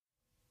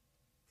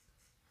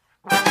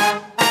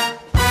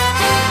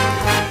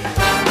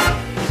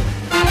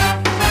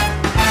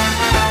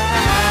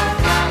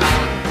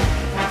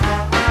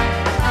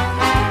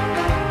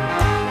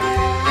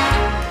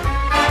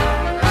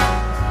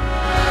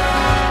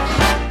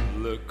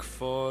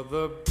For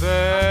the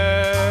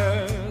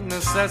bare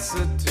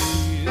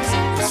necessities,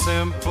 the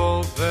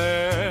simple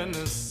bare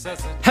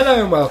necessities.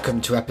 Hello and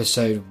welcome to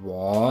episode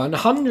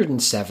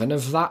 107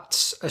 of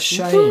That's a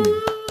Shame.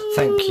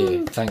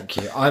 Thank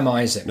you. I'm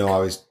Isaac. No, I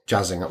was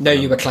jazzing up. No,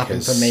 you were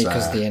clapping for me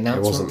because the it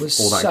announcement wasn't was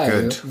all that so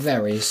good.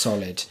 very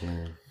solid.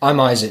 I'm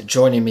Isaac,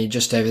 joining me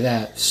just over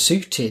there,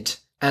 suited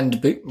and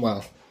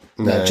No,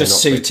 just not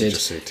suited. booted,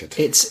 just suited.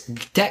 It's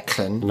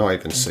Declan. Not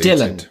even suited.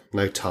 Dylan.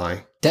 No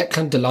tie.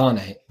 Declan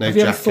Delaney. No Have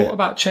you ever jacket. thought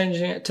about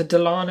changing it to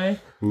Delaney?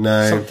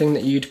 No. Something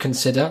that you'd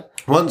consider?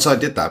 Once I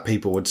did that,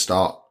 people would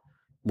stop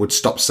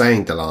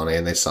saying Delaney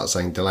and they'd start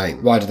saying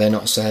Delane. Why do they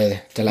not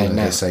say Delaney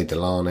now? They say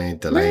Delaney,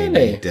 Delaney,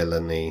 Really?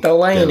 Delaney.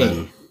 Delaney.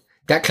 Dylan.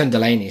 Declan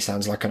Delaney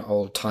sounds like an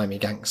old-timey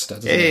gangster,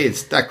 doesn't he?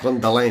 It's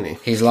Declan Delaney.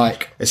 He's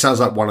like, It sounds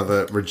like one of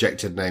the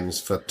rejected names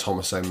for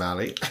Thomas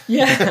O'Malley.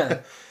 yeah,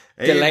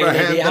 Delaney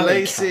Abraham the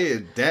alley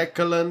DeLacy,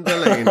 Declan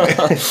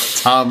Delaney,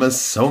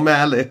 Thomas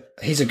O'Malley.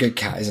 he's a good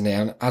cat, isn't he?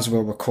 And as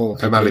we'll recall,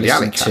 people O'Malley who the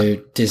alley listen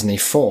to Disney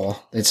 4,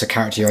 it's a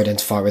character you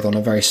identify with on a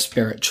very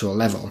spiritual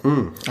level.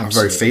 A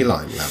very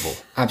feline level.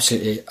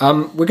 Absolutely.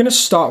 We're going to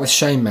start with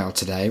Shame Mail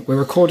today. We're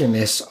recording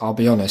this, I'll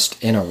be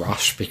honest, in a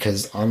rush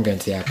because I'm going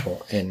to the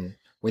airport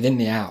within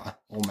the hour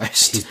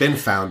almost. He's been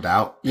found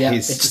out. Yeah,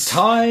 He's it's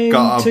time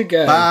got a to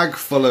go. bag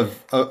full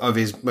of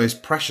his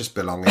most precious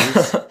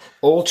belongings.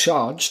 All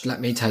charged, let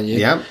me tell you.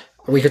 Yeah.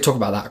 We could talk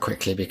about that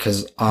quickly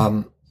because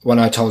when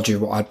I told you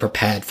what I'd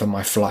prepared for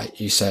my flight,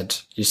 you said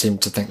you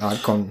seemed to think that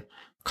I'd gone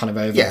kind of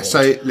overboard. Yeah,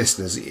 so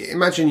listeners,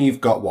 imagine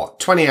you've got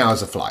 20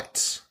 hours of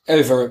flights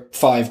Over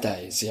 5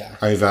 days, yeah.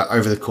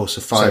 over the course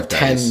of 5 so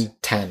days.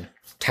 10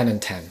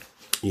 and 10.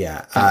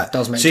 Yeah.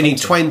 does make so you need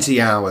 20.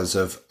 20 hours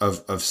of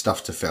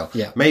stuff to fill.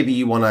 Yeah. Maybe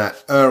you want to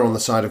err on the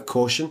side of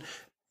caution,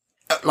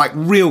 like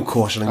real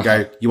caution, and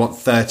go, you want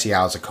 30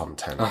 hours of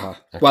content. Okay.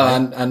 Well,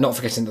 and not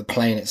forgetting that the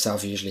plane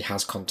itself usually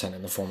has content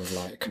in the form of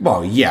like...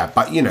 Well, yeah,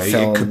 but you know,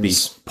 it could be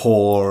Films.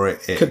 poor,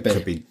 it Could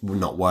could be. be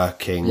not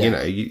working. Yeah. You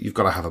know, you've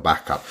got to have a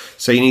backup.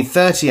 So you need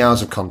 30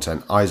 hours of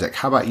content. Isaac,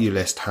 how about you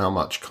list how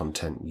much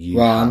content you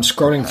Well, have? I'm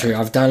scrolling through.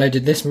 I've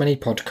downloaded this many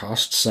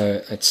podcasts,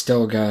 so it's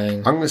still going...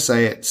 I'm going to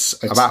say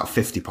it's about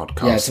 50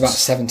 podcasts. Yeah, it's about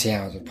 70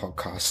 hours of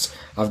podcasts.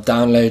 I've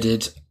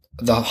downloaded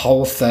the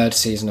whole 3rd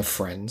season of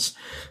Friends,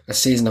 a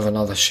season of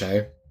another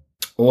show,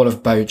 all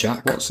of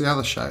BoJack. What's the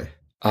other show?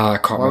 I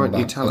can't Why remember.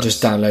 won't you tell I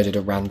just us? downloaded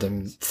a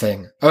random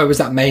thing. Oh, it was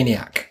that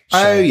Maniac show.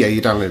 Oh, yeah,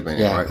 you downloaded me.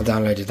 Yeah, Right. I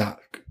downloaded that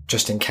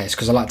just in case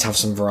because I like to have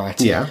some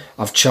variety. Yeah.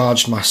 I've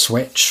charged my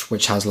Switch,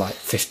 which has like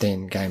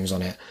 15 games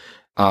on it.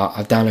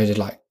 I've downloaded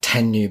like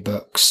 10 new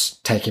books,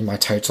 taking my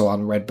total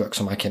unread books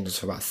on my Kindle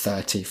to about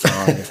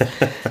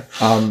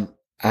 35.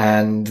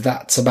 And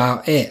that's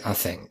about it, I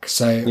think.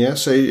 So, Yeah,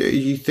 so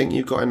you think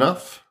you've got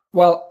enough?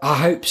 well, I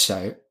hope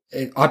so.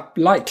 I'll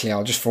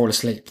just fall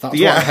asleep. That's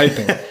Yeah. what I'm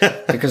hoping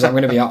because I'm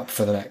going to be up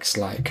for the next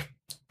like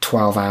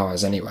 12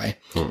 hours anyway.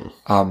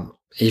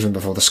 Even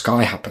before the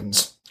sky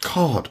happens.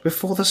 God,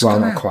 before the sky. Well,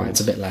 not quite. It's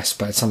a bit less,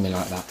 but it's something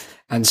like that.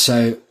 And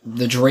so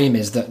the dream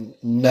is that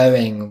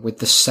knowing with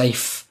the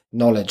safe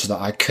knowledge that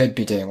I could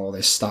be doing all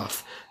this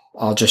stuff,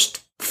 I'll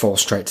just fall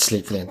straight to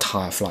sleep for the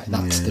entire flight.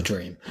 That's the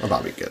dream. Oh,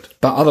 that'd be good.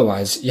 But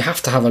otherwise, you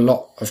have to have a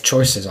lot of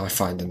choices, I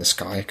find, in the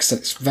sky because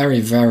it's very,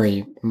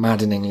 very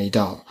maddeningly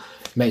dull.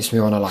 It makes me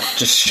want to like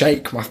just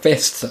shake my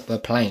fists at the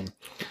plane.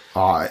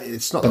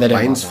 It's not they the don't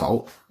plane's like that.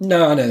 fault.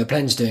 No, I know the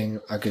plane's doing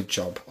a good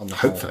job on the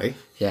whole. Hopefully.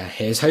 Yeah,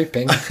 here's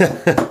hoping.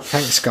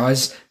 Thanks,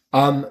 guys.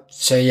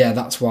 So yeah,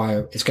 that's why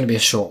it's going to be a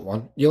short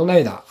one. You'll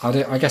know that.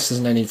 I guess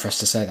there's no need for us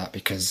to say that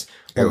because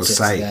It'll once it's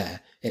say there,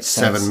 it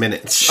 7 says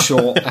minutes.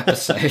 short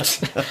episode.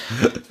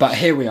 But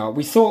here we are.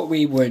 We thought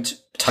we would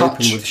touch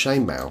Open with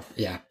shame mail.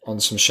 on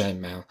some shame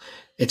mail.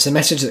 It's a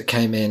message that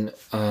came in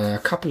a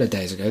couple of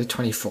days ago, the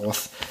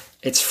 24th.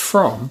 It's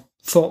from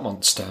Thought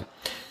Monster.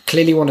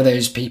 Clearly one of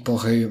those people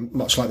who,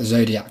 much like the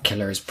Zodiac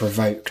Killer, is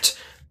provoked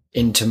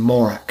into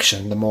more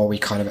action the more we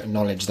kind of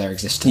acknowledge their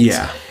existence.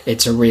 Yeah.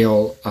 It's a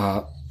real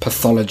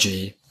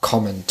pathology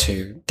common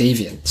to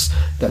deviants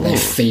that they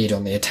feed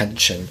on the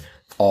attention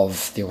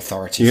of the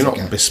authority You're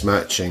figure. not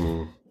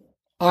besmirching.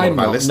 I'm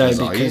my not, no, listeners,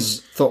 are you? because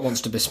Thought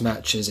Monster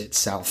besmirches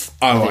itself.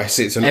 Oh, with I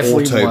see. It's an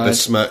every auto word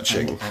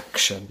besmirching. and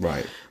action.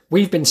 Right.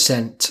 We've been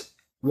sent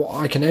what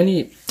I can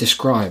only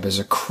describe as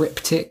a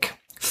cryptic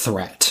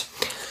threat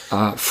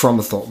from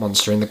a Thought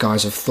Monster in the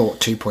guise of Thought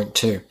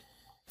 2.2.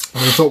 And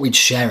we thought we'd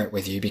share it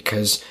with you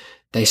because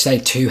they say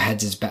 2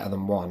 heads is better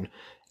than 1,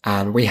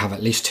 and we have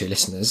at least 2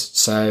 listeners,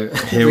 so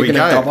Here we're we going to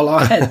go. double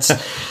our heads.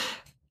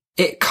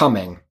 It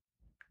coming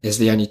is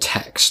the only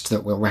text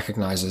that we'll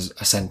recognise as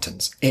a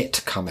sentence.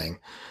 It coming.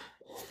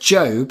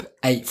 Job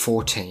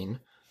 8:14.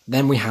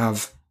 Then we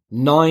have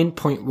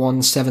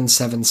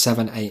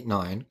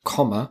 9.1777789,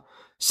 comma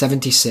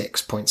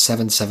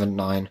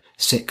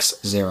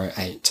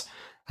 76.779608,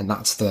 and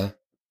that's the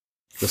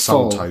sum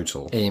full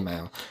total.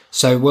 email.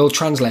 So we'll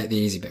translate the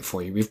easy bit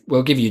for you.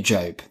 We'll give you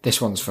Job.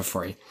 This one's for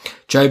free.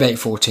 Job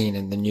 8:14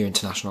 in the New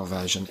International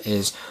Version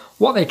is,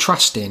 what they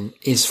trust in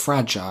is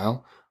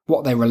fragile.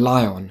 What they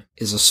rely on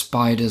is a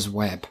spider's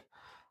web.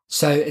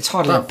 So it's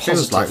hardly a That positive.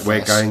 feels like for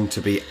we're us. going to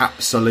be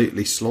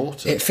absolutely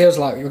slaughtered. It feels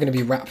like we're going to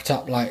be wrapped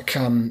up like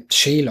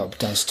Shelob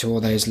does to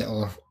all those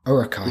little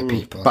Urukai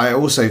people. But it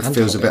also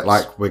feels a bit hobbits.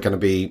 like we're going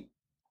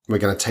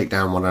to take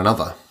down one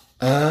another.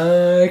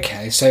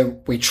 Okay, so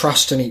we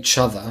trust in each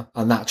other,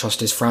 and that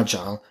trust is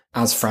fragile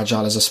as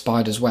a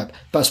spider's web.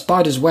 But a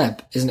spider's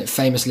web, isn't it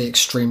famously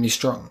extremely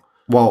strong?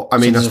 Well, I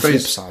mean, I there's a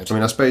flip suppose. side.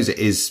 I suppose it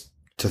is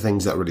to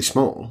things that are really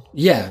small.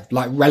 Yeah,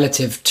 like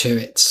relative to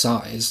its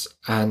size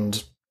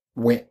and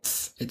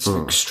width, it's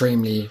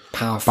extremely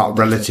powerful. But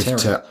relative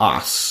material. to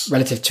us,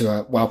 Relative to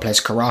a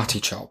well-placed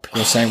karate chop,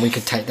 you're saying we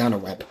could take down a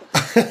web.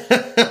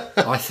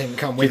 I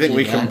think I'm do you with think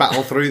we there. can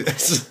battle through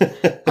this?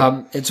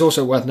 It's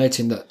also worth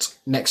noting that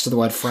next to the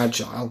word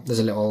fragile, there's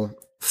a little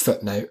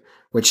footnote,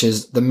 which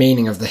is the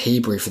meaning of the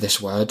Hebrew for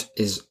this word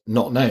is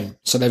not known.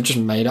 So they've just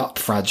made up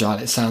fragile,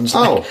 it sounds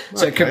like. Oh,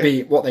 So it could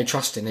okay. be what they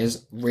trust in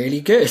is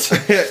really good.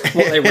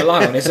 What they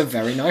rely on is a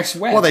very nice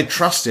web. What they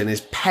trust in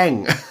is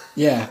Peng.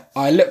 Yeah,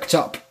 I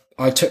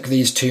took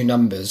these two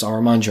numbers, I'll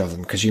remind you of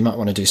them because you might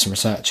want to do some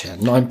research here.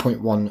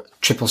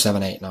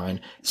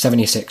 9.17778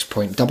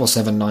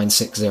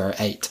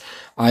 76.779608.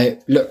 I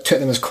took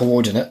them as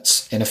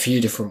coordinates in a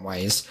few different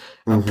ways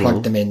and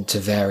plugged them into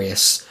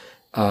various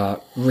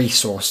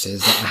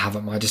resources that I have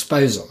at my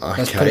disposal.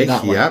 Let's put it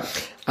that way. Yep.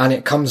 And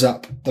it comes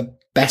up, the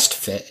best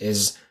fit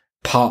is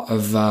part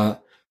of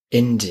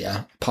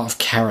India, part of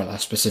Kerala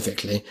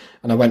specifically,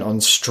 and I went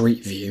on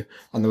Street View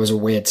and there was a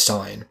weird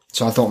sign.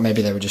 So I thought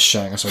maybe they were just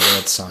showing us a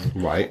weird sign.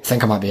 Right. I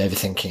think I might be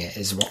overthinking it,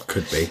 is what.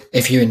 Could be.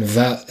 If you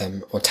invert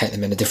them or take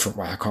them in a different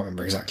way, I can't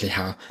remember exactly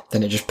how,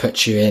 then it just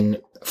puts you in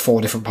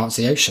 4 different parts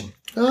of the ocean.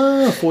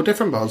 4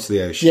 different parts of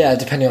the ocean. Yeah,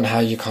 depending on how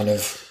you kind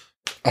of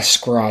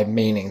ascribe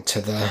meaning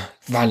to the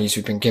values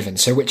we've been given.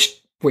 So which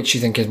you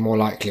think is more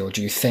likely, or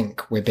do you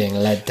think we're being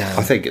led down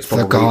I think it's the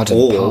probably garden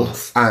all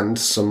path? and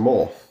some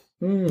more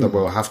that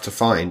we'll have to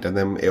find, and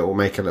then it will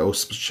make a little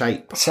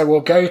shape. So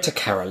we'll go to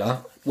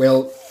Kerala.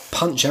 We'll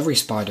punch every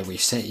spider we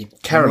see.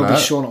 And we'll be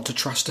Kerala- sure not to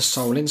trust a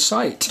soul in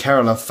sight.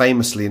 Kerala,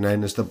 famously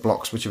known as the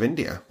Block Switch of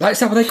India. Is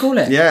that what they call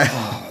it? Yeah.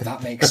 Oh,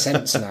 that makes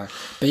sense now.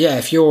 But yeah,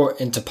 if you're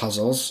into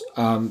puzzles,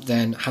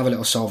 then have a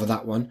little solve of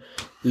that one.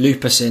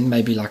 Loop us in,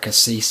 maybe like a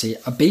CC,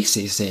 a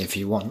BCC if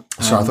you want.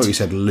 So I thought you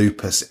said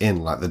lupus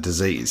in, like the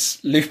disease.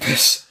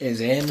 Lupus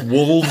is in.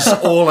 Wolves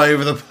all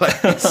over the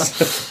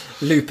place.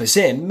 Lupus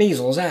in,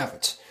 measles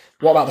out.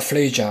 What about the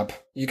flu jab?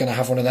 You going to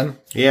have one of them?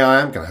 Yeah, I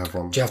am going to have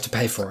one. Do you have to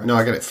pay for it? No,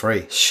 I get it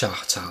free.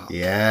 Shut up.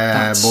 Yeah,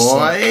 That's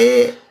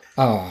boy.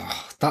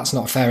 Oh, that's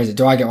not fair, is it?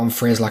 Do I get one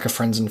free as like a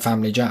friends and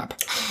family jab?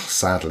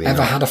 Sadly, Ever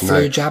not. had a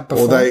flu jab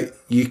before? Although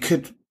you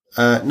could.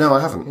 No,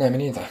 I haven't. No, me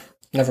neither.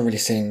 Never really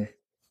seen.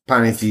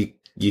 Apparently,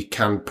 you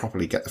can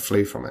properly get the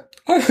flu from it.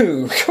 Oh,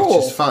 cool.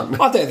 Which is fun.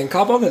 I don't think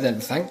I'll bother then,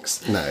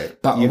 thanks. No,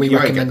 But you, are we you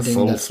won't get the recommending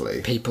full that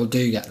flu. people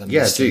do get them?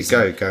 Yeah, this do season?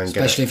 go and get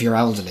Especially it. if you're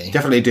elderly.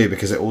 Definitely do,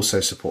 because it also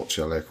supports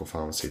your local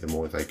pharmacy. The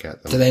more they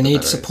get them, Do they the need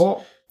better it is.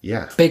 support?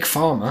 Yeah. Big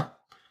Pharma?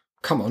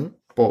 Come on.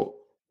 Well,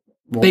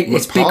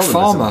 It's Big Parliament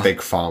Pharma. isn't Big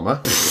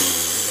Pharma.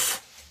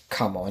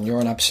 Come on, you're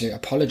an absolute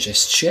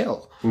apologist.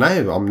 Chill.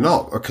 No, I'm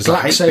not, because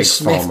I hate Big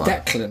Pharma.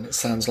 GlaxoSmithKline, it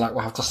sounds like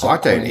we'll have to I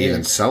start don't calling you.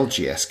 even sell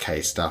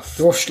GSK stuff.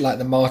 You're like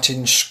the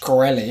Martin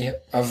Shkreli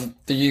of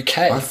the UK.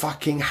 I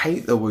fucking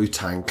hate the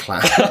Wu-Tang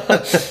Clan.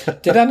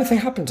 Did anything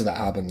happen to that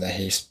album that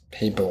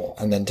he bought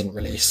and then didn't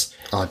release?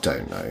 I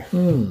don't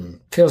know.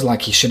 Feels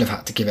like he should have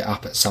had to give it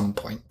up at some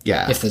point.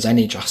 Yeah. If there's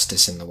any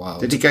justice in the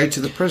world. Did he go to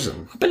the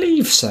prison? I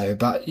believe so,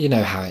 but you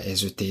know how it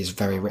is with these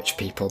very rich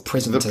people.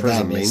 Prison The to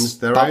prison them means is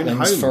their own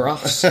Butlins home. for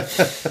us.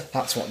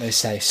 That's what they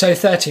say. So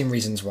 13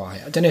 Reasons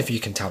Why. I don't know if you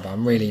can tell, but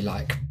I'm really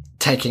like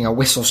taking a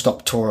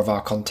whistle-stop tour of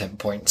our content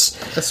points.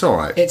 That's all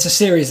right. It's a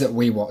series that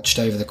we watched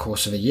over the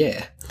course of a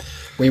year.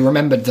 We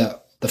remembered that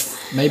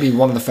maybe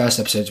one of the first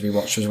episodes we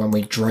watched was when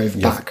we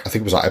drove back. I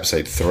think it was like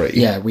episode 3.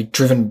 Yeah, we'd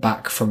driven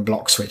back from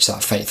Block Switch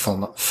that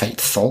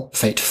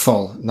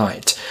fateful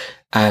night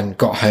and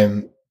got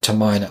home to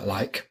mine at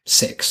like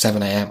 6,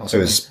 7 a.m. or It something.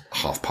 was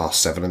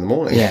 7:30 in the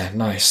morning. Yeah,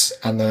 nice.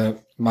 And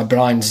my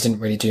blinds didn't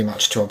really do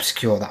much to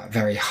obscure that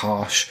very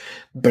harsh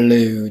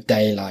blue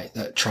daylight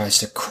that tries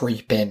to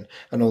creep in,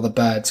 and all the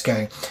birds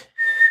going,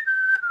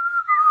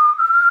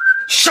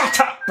 "Shut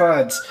up,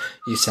 birds,"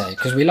 you say,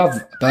 because we love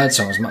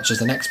birdsong as much as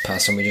the next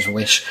person. We just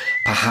wish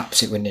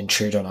perhaps it wouldn't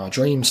intrude on our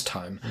dreams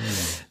time.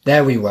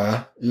 There we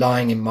were,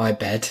 lying in my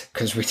bed,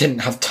 because we didn't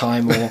have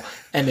time or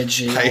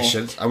energy.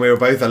 Patience. And we were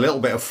both a little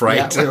bit afraid.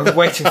 Yeah, we were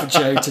waiting for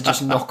Joe to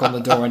just knock on the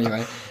door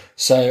anyway.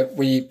 So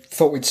we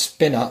thought we'd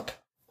spin up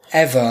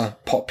ever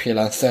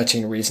popular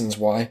 13 Reasons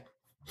Why,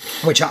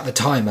 which at the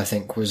time I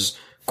think was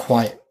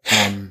quite,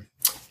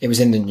 it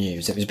was in the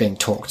news. It was being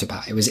talked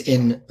about. It was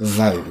in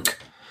vogue.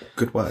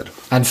 Good word.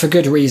 And for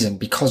good reason,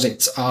 because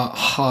it's a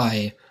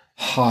high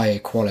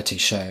quality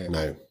show.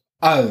 No.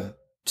 Oh,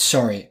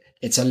 sorry.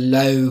 It's a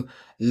low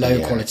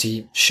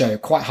quality show,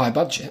 quite high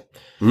budget.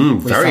 We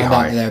Very found out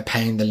that high. they were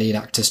paying the lead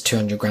actors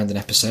 200 grand an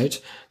episode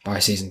by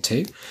season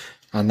 2.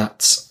 And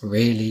that's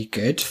really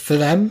good for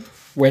them.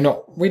 We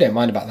don't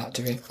mind about that,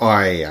 do we?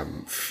 I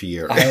am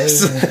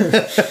furious.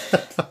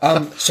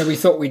 So we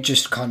thought we'd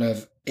just kind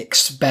of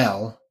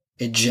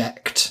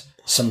eject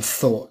some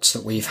thoughts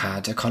that we've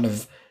had, a kind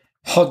of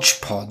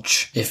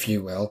hodgepodge, if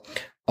you will,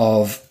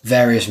 of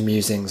various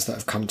musings that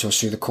have come to us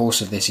through the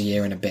course of this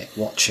year and a bit,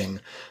 watching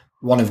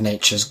one of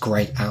nature's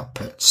great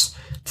outputs,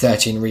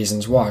 13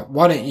 Reasons Why.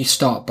 Why don't you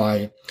start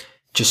by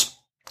just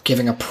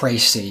giving a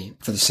précis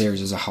for the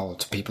series as a whole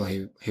to people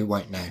who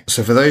won't know?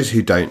 So for those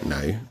who don't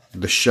know,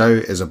 the show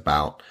is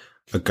about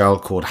a girl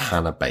called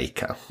Hannah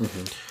Baker,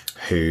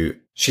 who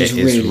She's it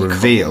is really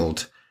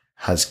revealed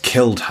has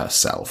killed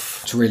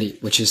herself.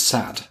 Which is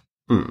sad.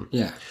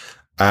 Yeah.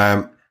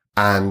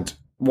 And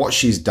what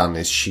she's done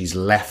is she's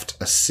left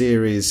a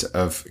series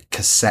of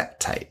cassette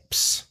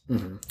tapes.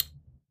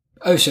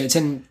 Oh, so it's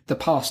in the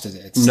past, is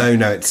it?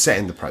 No, it's set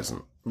in the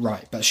present.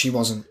 Right, but she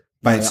wasn't.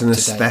 But it's an up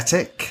to date.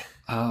 aesthetic.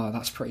 Oh,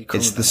 that's pretty cool.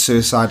 It's the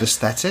suicide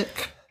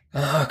aesthetic.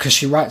 Because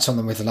she writes on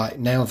them with like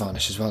nail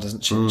varnish as well,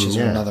 doesn't she? Which is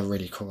another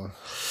really cool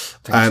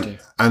thing to do.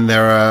 And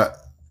there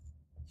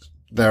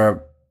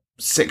are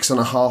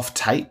 6.5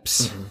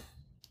 tapes.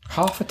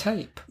 Half a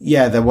tape.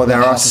 Yeah, there are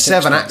half a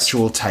 7 tapes.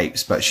 actual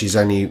tapes, but she's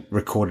only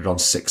recorded on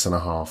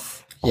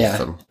 6.5 of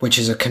them. Which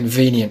is a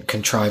convenient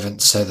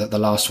contrivance so that the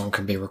last one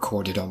can be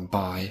recorded on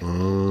by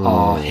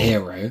our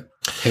hero,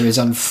 who is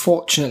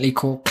unfortunately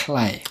called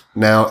Clay.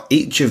 Now,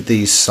 each of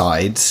these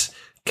sides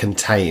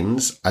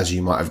contains, as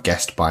you might have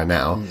guessed by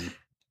now,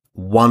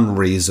 one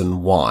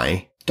reason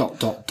why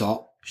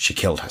she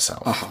killed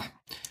herself.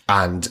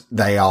 And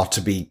they are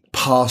to be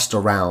passed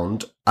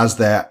around as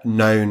they're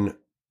known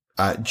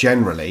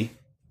generally,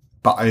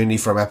 but only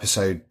from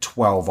episode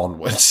 12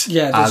 onwards.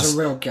 Yeah, there's as a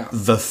real gap.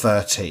 The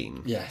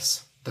 13.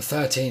 Yes. The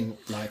 13,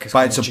 like...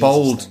 But it's a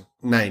bold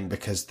name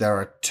because there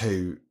are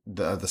 2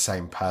 that are the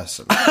same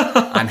person.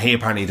 And he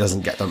apparently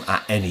doesn't get them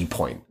at any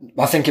point.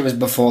 I think it was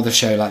before the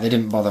show, like they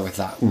didn't bother with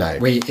that. No.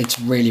 It's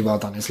really well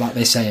done. It's like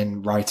they say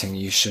in writing,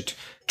 you should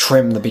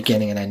trim the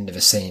beginning and end of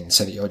a scene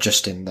so that you're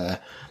just in the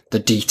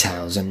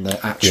details and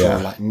the actual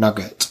like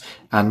nugget.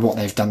 And what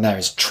they've done there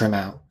is trim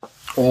out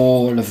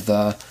all of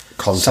the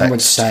context. Some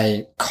would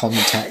say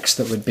context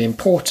that would be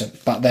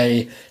important, but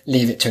they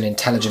leave it to an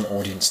intelligent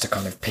audience to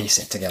kind of piece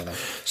it together.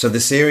 So the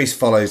series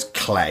follows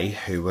Clay,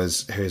 who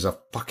is a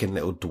fucking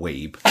little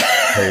dweeb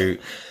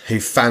who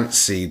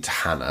fancied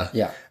Hannah.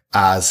 Yeah.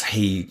 As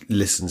he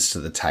listens to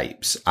the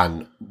tapes,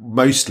 and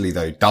mostly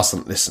though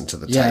doesn't listen to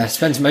the tapes. Yeah,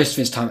 spends most of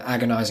his time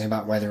agonising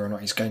about whether or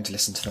not he's going to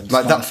listen to them,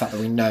 despite the fact that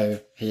we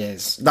know he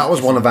is. That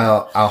was one of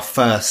our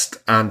first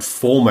and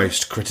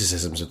foremost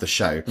criticisms of the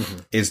show,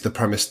 is the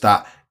premise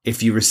that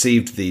if you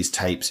received these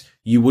tapes,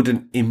 you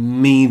wouldn't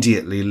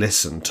immediately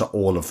listen to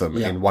all of them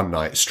in one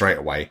night straight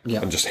away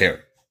and just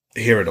hear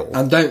it all.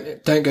 And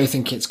don't go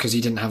think it's because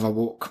he didn't have a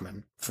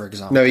Walkman, for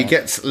example. No, he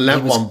gets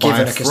lent one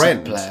by a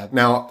friend. Player.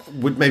 Now,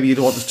 maybe you'd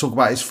want to talk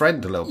about his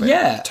friend a little bit.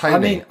 Yeah, Tony. I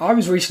mean, I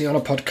was recently on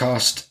a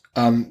podcast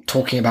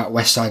talking about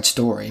West Side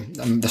Story,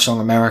 the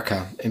song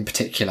America in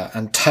particular,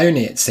 and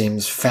Tony, it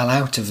seems, fell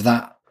out of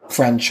that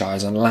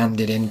franchise and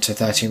landed into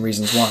 13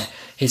 Reasons Why.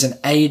 He's an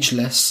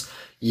ageless,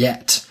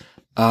 yet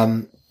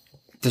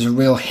there's a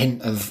real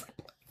hint of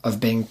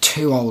being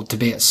too old to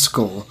be at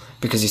school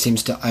because he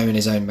seems to own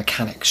his own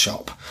mechanic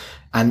shop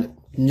and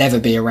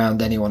never be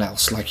around anyone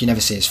else. Like, you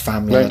never see his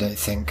family, I don't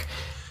think.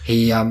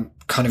 He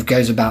kind of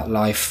goes about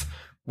life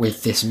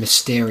with this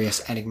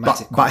mysterious,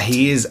 enigmatic... But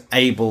he is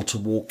able to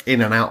walk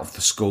in and out of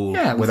the school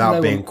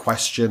without being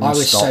questioned. I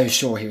was stopped. so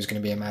sure he was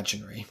going to be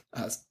imaginary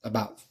at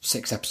about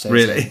 6 episodes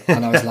Really? in,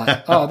 and I was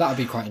like, oh, that would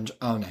be quite...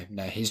 Oh,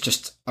 no, he's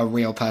just a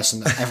real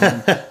person that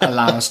everyone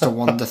allows to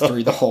wander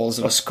through the halls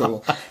of a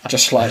school,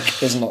 just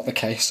like is not the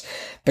case.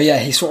 But yeah,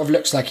 he sort of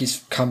looks like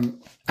he's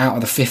come out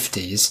of the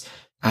 50s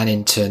and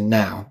into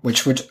now,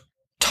 which would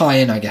tie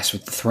in, I guess,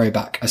 with the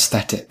throwback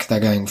aesthetic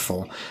they're going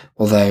for,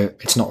 although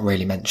it's not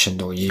really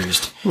mentioned or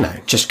used. No.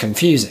 Just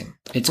confusing.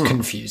 It's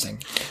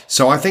confusing.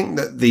 So I think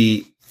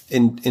that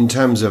in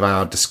terms of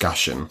our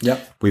discussion,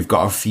 we've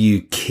got a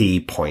few key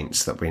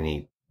points that we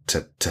need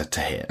to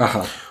hit.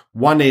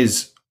 One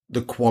is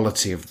the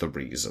quality of the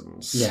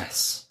reasons.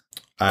 Yes.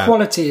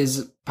 Quality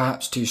is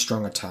perhaps too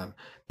strong a term,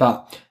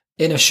 but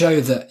in a show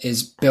that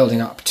is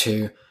building up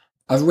to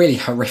a really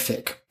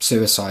horrific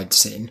suicide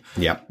scene,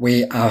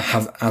 we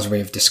have, as we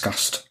have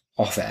discussed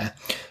off air,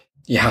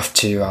 you have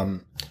to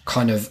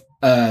kind of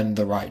earn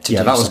the right to do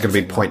that was going to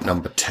be something point like that.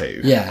 number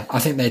 2. Yeah, I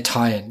think they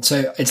tie in.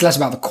 So it's less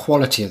about the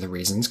quality of the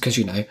reasons, because,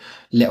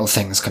 little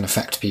things can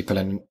affect people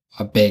in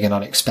a big and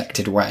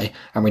unexpected way,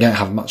 and we don't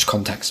have much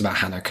context about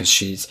Hannah because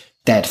she's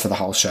dead for the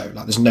whole show.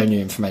 Like, there's no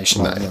new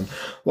information other than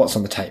what's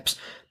on the tapes.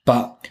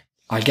 But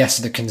I guess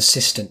the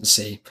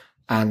consistency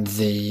and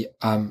the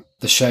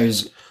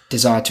show's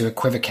desire to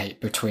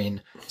equivocate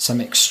between some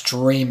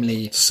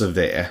extremely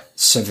severe,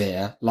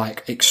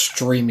 like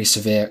extremely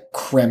severe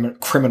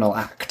criminal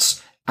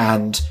acts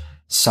and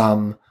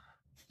some,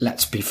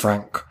 let's be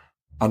frank,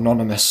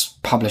 anonymous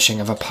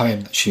publishing of a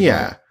poem that she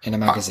wrote in a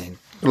magazine.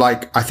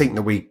 I think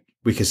that we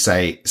could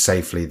say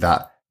safely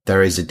that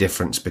there is a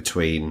difference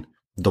between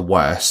the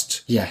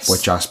worst. Yes.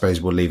 Which I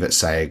suppose we'll leave it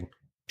saying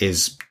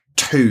is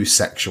 2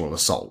 sexual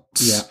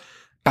assaults. Yeah.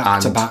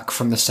 Back to back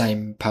from the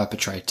same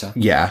perpetrator.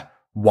 Yeah.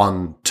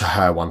 One to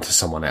her, one to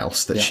someone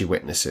else that she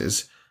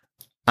witnesses.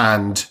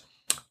 And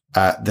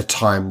the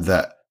time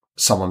that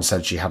someone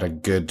said she had a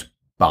good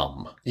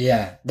bum.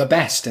 Yeah. The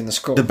best in the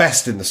school. The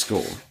best in the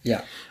school.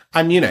 Yeah.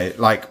 And, you know,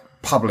 like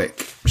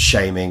public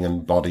shaming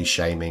and body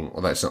shaming,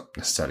 although it's not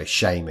necessarily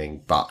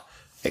shaming, but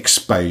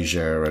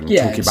exposure and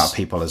talking about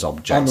people as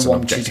objects and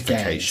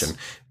objectification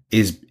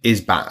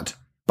is bad.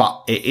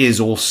 But it is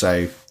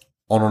also,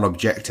 on an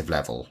objective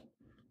level,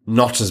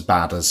 not as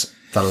bad as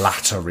the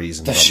latter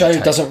reasons. The show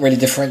doesn't really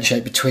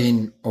differentiate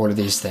between all of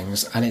these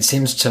things, and it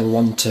seems to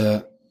want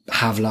to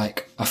have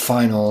like a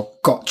final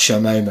gotcha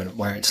moment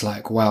where it's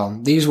like, well,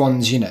 these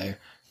ones, you know,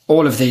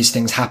 all of these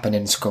things happen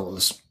in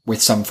schools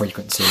with some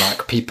frequency.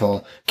 Like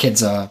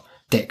kids are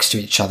dicks to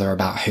each other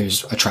about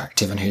who's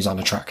attractive and who's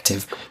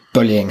unattractive.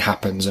 Bullying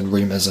happens and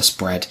rumours are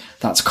spread.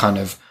 That's kind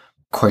of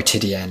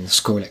quotidian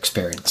school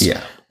experience.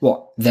 Yeah.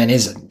 What then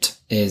isn't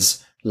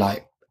is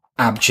like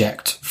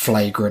abject,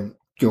 flagrant,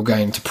 you're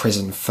going to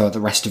prison for the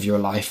rest of your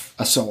life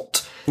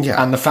assault.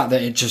 Yeah. And the fact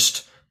that it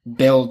just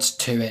builds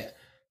to it,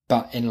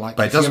 but in like,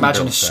 if you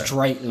imagine a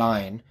straight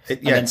line, and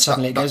then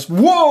suddenly it goes,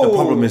 whoa! The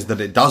problem is that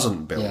it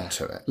doesn't build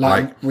to it.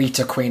 Like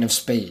Rita, Queen of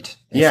Speed,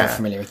 if you're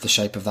familiar with The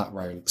Shape of That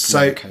roller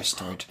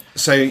coaster.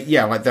 So,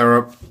 yeah, like there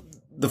are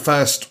the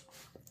first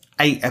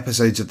 8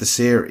 episodes of the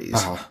series,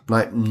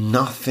 like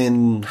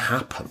nothing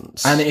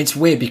happens. And it's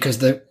weird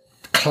because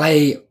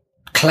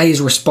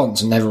Clay's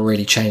response never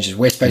really changes.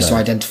 We're supposed to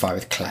identify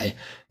with Clay.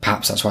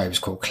 Perhaps that's why he was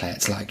called Clay.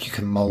 It's like you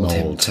can mould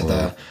him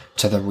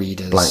to the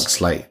readers. Blank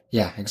slate.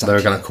 Yeah, exactly.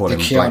 They're going to call him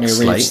Blank Keanu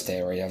Slate. Reeves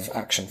theory of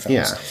action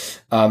films.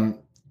 Yeah.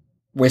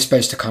 We're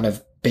supposed to kind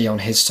of be on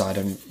his side,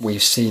 and we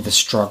see the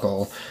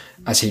struggle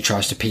as he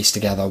tries to piece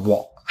together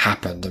what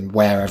happened and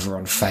where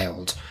everyone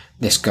failed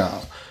this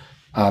girl.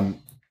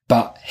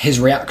 But his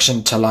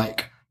reaction to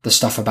like the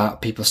stuff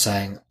about people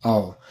saying,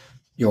 "Oh,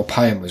 your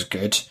poem was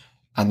good,"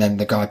 and then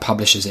the guy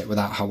publishes it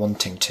without her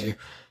wanting to,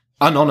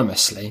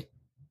 anonymously,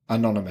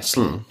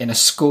 in a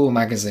school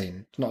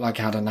magazine. It's not like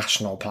it had a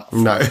national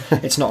platform. No.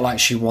 It's not like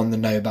she won the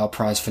Nobel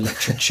Prize for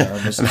Literature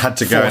and was had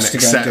to go forced to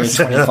go and do a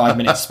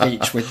 25-minute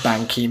speech with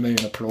Ban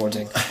Ki-moon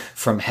applauding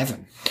from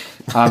heaven.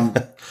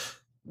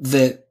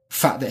 The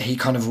fact that he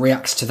kind of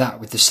reacts to that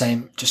with the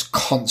same just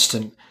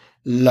constant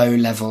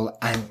low-level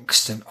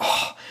angst and,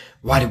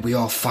 why did we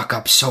all fuck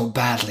up so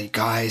badly,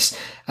 guys?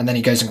 And then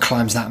he goes and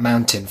climbs that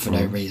mountain for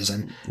no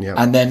reason. Yeah.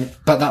 And then,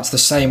 but that's the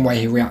same way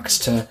he reacts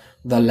to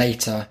the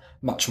later,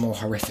 much more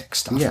horrific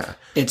stuff. Yeah.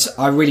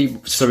 I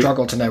really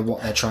struggle to know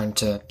what they're trying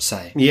to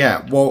say.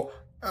 Yeah. Well,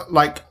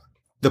 like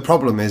the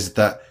problem is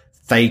that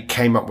they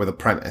came up with a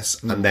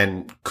premise and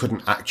then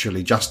couldn't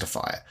actually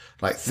justify it.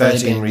 Like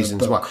 13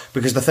 reasons why.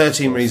 Because the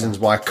 13 reasons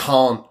why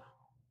can't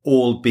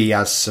all be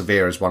as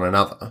severe as one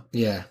another.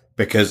 Yeah.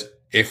 Because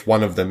if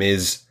one of them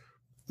is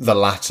the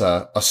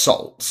latter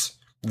assaults,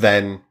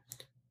 then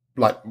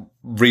like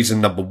reason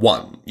number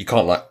 1, you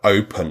can't like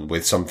open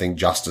with something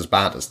just as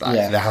bad as that.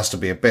 Yeah. There has to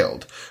be a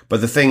build.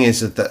 But the thing is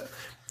that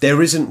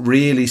there isn't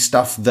really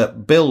stuff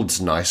that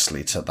builds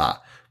nicely to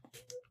that.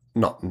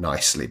 Not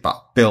nicely,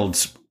 but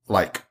builds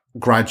like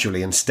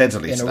gradually and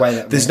steadily. In a way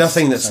that there's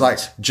nothing that's like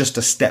just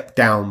a step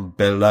down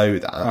below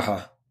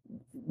that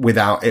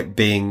without it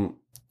being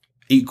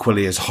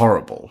equally as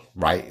horrible,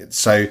 right?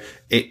 So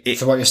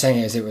so what you're saying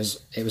is it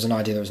was an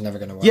idea that was never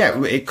going to work.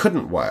 Yeah, it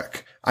couldn't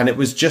work, and it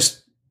was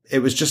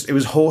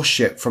horse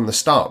shit from the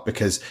start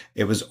because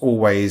it was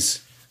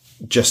always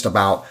just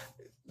about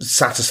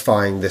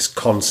satisfying this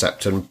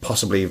concept and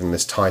possibly even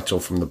this title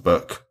from the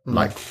book,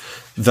 like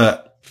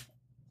that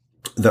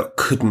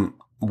couldn't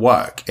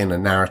work in a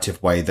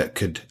narrative way that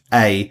could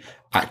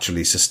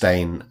actually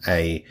sustain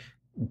a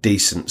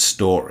decent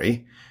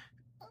story.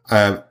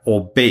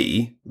 Or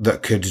B,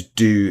 that could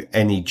do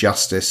any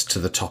justice to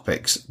the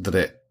topics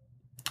that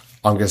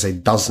I'm going to say,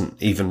 doesn't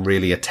even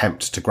really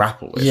attempt to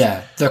grapple with.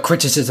 Yeah, the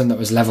criticism that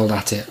was levelled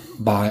at it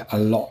by a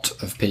lot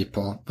of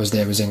people was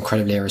that it was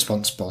incredibly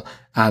irresponsible.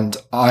 And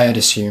I had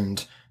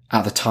assumed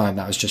at the time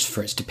that was just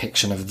for its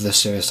depiction of the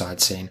suicide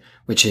scene,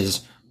 which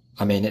is,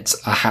 I mean,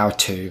 it's a how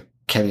to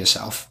kill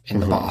yourself in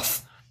the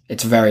bath.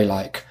 It's very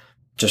like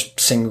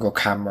just single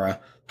camera,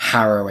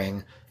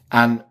 harrowing,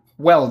 and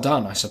well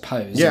done, I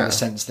suppose, in the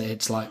sense that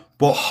it's like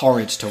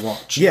horrid to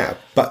watch. Yeah,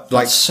 but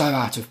like it's so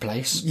out of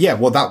place. Yeah,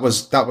 well, that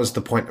was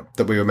the point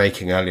that we were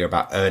making earlier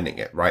about earning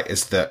it, right?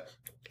 Is that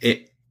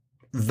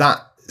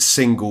that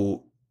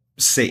single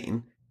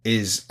scene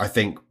is, I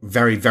think,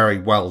 very, very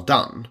well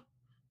done,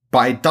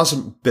 but it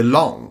doesn't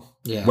belong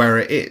where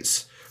it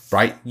is.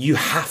 Right? You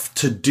have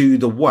to do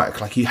the work.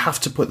 Like, you have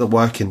to put the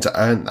work in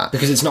to earn that.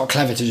 Because it's not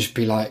clever to just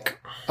be like,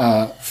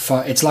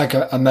 it's like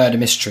a murder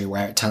mystery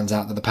where it turns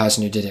out that the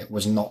person who did it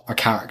was not a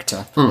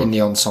character in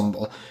the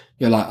ensemble.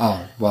 You're like,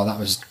 oh, well, that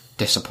was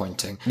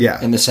disappointing. Yeah.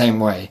 In the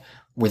same way,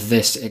 with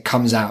this, it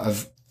comes out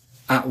of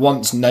at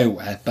once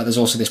nowhere, but there's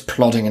also this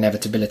plodding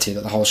inevitability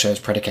that the whole show is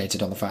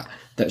predicated on the fact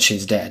that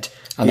she's dead.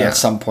 And then at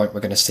some point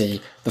we're going to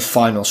see the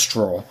final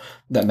straw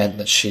that meant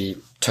that she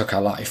took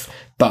her life.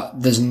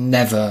 But there's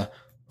never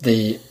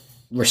the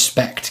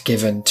respect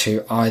given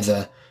to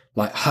either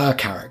like her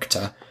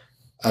character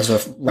as a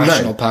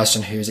rational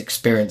person who's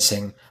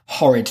experiencing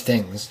horrid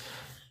things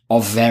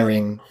of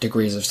varying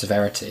degrees of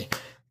severity,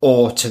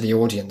 or to the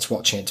audience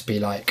watching it to be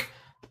like,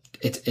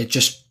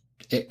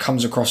 it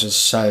comes across as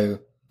so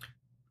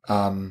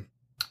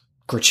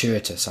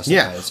gratuitous, I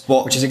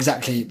suppose, which is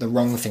exactly the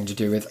wrong thing to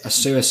do with a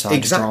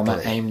suicide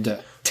drama aimed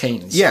at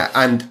teens. Yeah,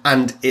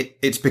 and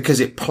it's because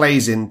it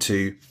plays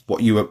into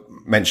what you were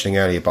mentioning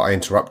earlier, but I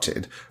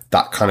interrupted,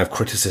 that kind of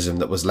criticism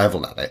that was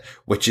leveled at it,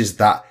 which is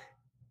that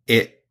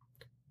it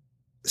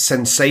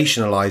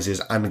sensationalizes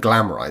and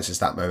glamorizes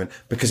that moment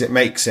because it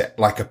makes it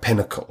like a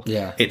pinnacle.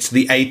 Yeah. It's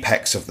the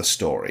apex of the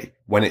story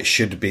when it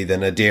should be the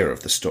nadir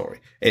of the story.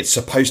 It's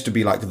supposed to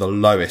be like the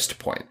lowest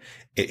point.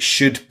 It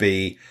should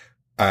be,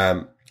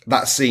 that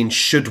scene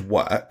should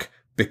work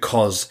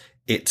because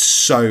it's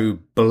so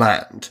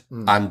bland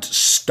and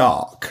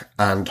stark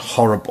and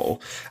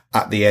horrible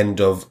at the end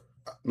of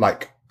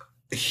like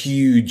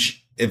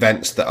huge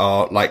events that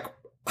are like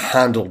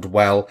handled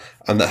well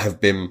and that have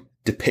been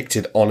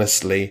depicted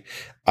honestly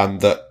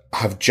and that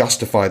have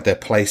justified their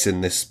place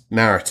in this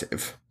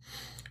narrative.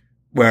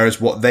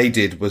 Whereas what they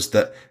did was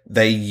that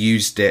they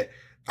used it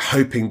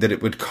hoping that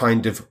it would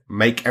kind of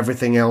make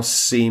everything else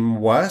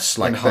seem worse.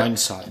 Like in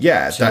hindsight.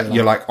 Yeah, so that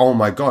you're like, oh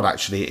my God,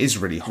 actually it is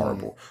really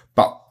horrible.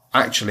 But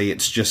actually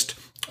it's just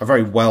a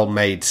very well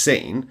made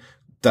scene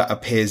that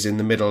appears in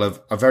the middle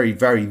of a very,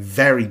 very,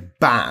 very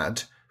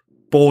bad,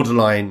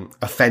 borderline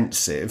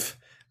offensive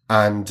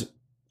and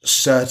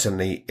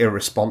certainly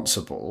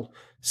irresponsible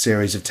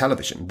series of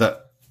television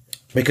that,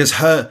 because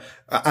her,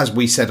 as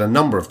we said a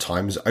number of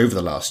times over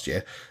the last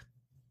year,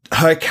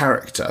 her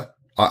character,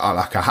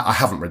 I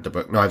haven't read the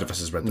book. Neither of us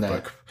has read the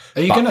book.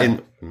 Are you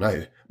gonna?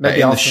 No.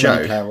 Maybe in after the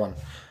show, Player One.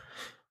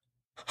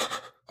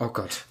 Oh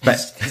God,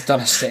 he's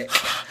done a stick.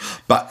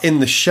 But in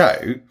the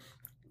show,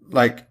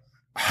 like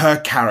her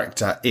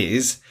character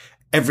is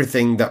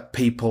everything that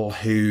people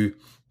who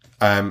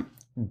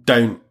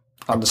don't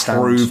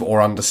approve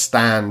or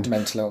understand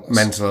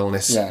mental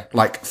illness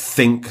like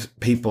think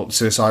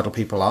suicidal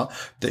people are,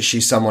 that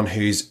she's someone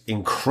who's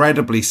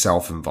incredibly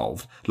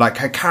self-involved. Like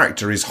her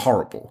character is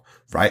horrible,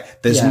 right?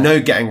 There's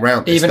no getting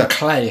around this. Even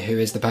Clay, who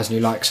is the person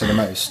who likes her the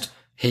most,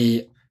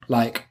 he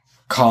like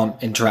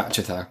can't interact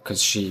with her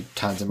because she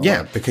turns him on.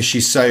 Yeah, because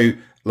she's so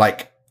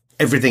like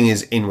everything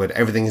is inward,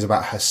 everything is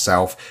about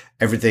herself,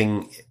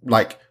 everything.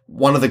 Like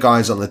one of the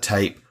guys on the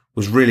tape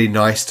was really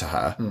nice to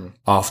her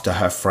after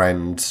her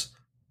friends,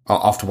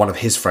 after one of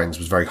his friends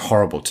was very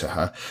horrible to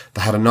her.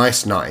 They had a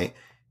nice night.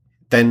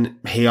 Then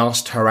he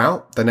asked her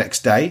out the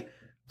next day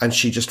and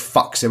she just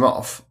fucks him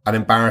off and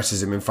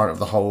embarrasses him in front of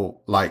the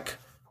whole like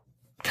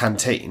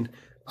canteen.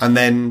 And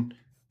then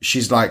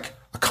she's like,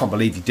 I can't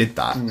believe you did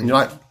that. And you're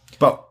like,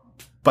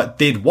 but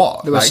did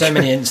what? There were so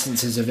many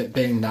instances of it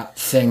being that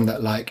thing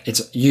that like,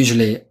 it's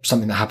usually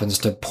something that happens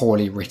to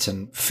poorly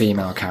written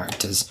female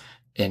characters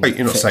in Wait,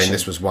 you're not fiction. saying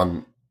this was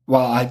one...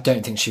 Well, I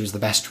don't think she was the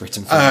best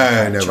written female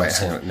character. No, wait,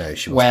 hang on. No,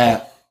 she wasn't.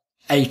 Where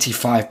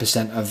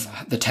 85%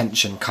 of the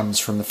tension comes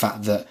from the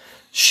fact that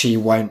she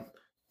won't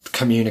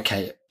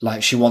communicate.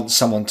 Like, she wants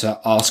someone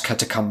to ask her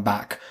to come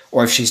back.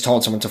 Or if she's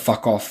told someone to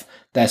fuck off,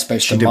 they're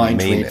supposed to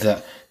mind read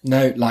that,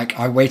 no, like,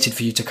 I waited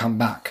for you to come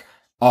back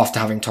after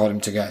having told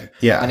him to go.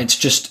 Yeah. And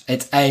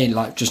it's A,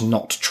 like, just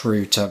not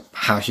true to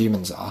how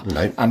humans are.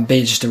 No. And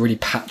B, just a really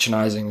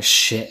patronising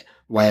shit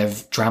way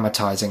of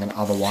dramatising an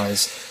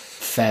otherwise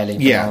fairly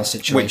banal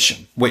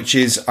situation. Which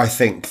is, I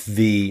think,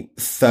 the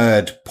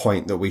third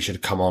point that we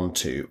should come on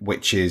to,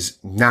 which is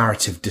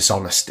narrative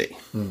dishonesty,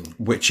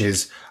 which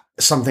is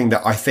something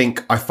that I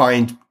think I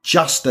find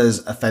just as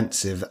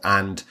offensive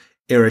and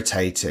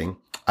irritating,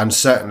 and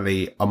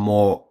certainly a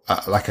more,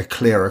 like a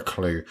clearer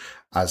clue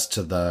as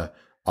to the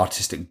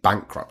artistic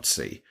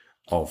bankruptcy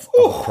of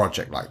a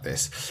project like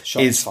this.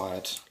 Shots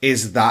fired.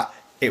 Is that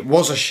it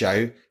was a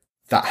show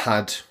that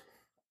had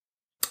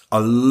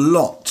a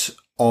lot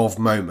of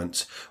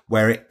moments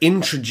where it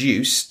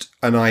introduced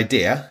an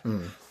idea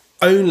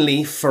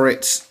only for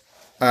its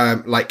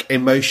like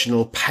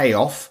emotional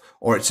payoff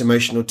or its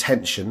emotional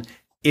tension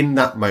in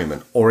that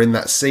moment or in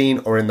that scene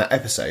or in that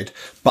episode,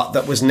 but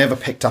that was never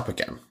picked up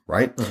again,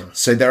 right?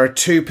 So there are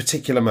two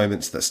particular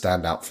moments that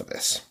stand out for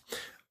this.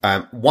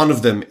 One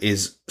of them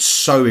is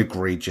so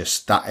egregious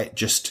that it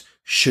just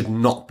should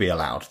not be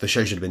allowed. The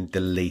show should have been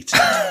deleted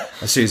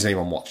as soon as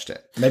anyone watched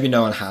it. Maybe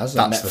no one has.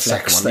 That's Netflix, the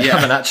second one. They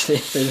haven't actually.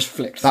 They just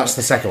flicked. That's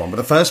the second one. But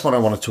the first one I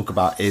want to talk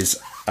about is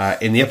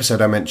in the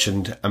episode I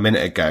mentioned a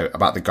minute ago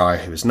about the guy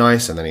who was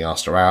nice and then he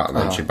asked her out and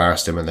then she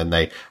embarrassed him and then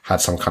they had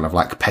some kind of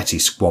like petty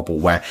squabble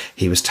where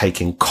he was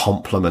taking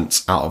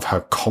compliments out of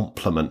her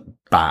compliment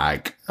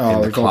bag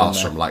in the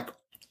classroom. Like,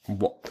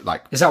 what?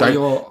 Like, is that what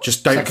your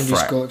just don't secondary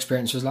fret. School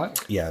experience was like?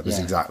 Yeah, it was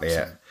exactly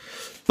it.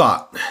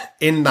 But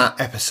in that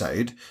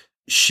episode,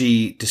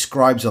 she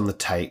describes on the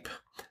tape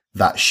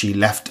that she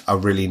left a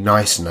really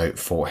nice note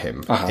for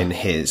him in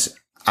his,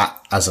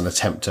 as an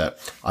attempt at,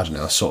 I don't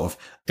know, a sort of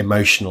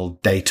emotional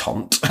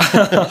détente.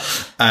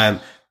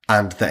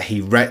 And that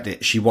he read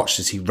it, she watched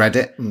as he read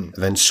it, and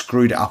then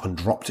screwed it up and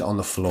dropped it on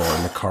the floor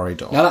in the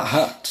corridor. Now that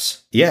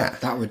hurts. Yeah.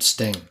 That would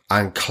sting.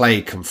 And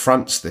Clay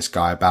confronts this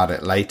guy about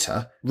it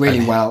later.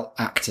 Really well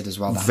acted as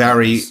well.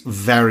 Very,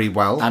 very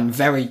well. And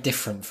very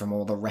different from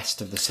all the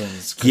rest of the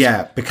scenes.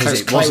 Yeah,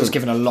 because Clay was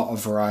given a lot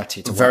of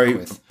variety to work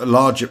with. Very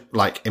large,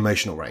 like,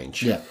 emotional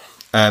range. Yeah.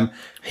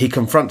 He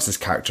confronts this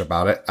character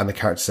about it, and the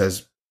character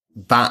says,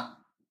 that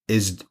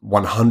is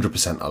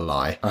 100% a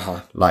lie.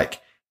 Like,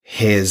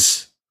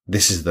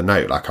 this is the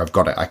note. Like, I've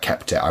got it. I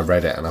kept it. I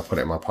read it and I put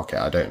it in my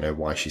pocket. I don't know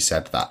why she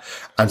said that.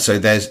 And so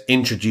there's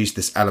introduced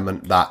this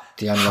element that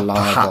the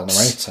unreliable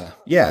narrator.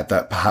 Yeah,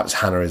 that perhaps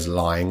Hannah is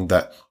lying,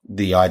 that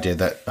the idea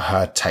that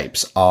her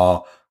tapes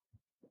are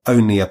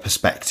only a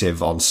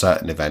perspective on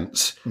certain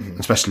events,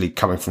 especially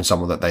coming from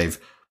someone that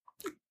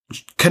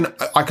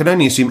I can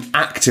only assume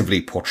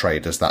actively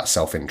portrayed as that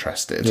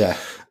self-interested. Yeah.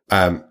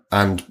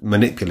 And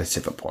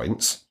manipulative at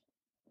points,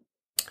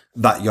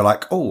 that you're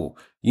like, oh,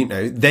 you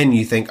know, then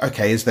you think,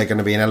 okay, is there going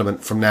to be an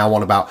element from now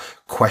on about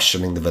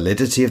questioning the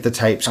validity of the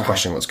tapes,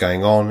 questioning what's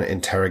going on,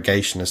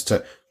 interrogation as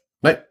to,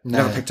 no,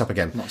 never picked up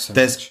again.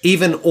 There's much.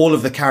 Even all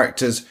of the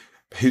characters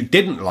who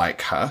didn't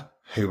like her,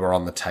 who were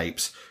on the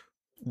tapes,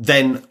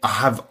 then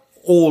have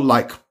all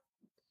like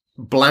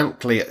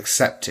blankly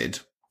accepted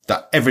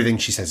that everything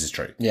she says is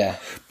true. Yeah.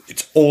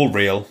 It's all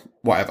real,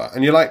 whatever.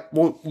 And you're like,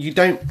 well, you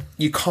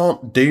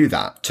can't do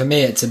that. To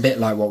me, it's a bit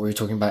like what we were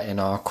talking about in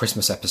our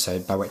Christmas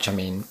episode, by which I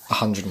mean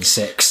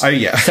 106. Oh,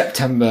 yeah.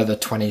 September the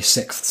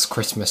 26th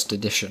Christmas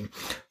edition,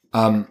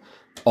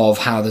 of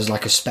how there's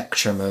like a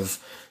spectrum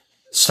of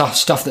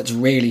stuff that's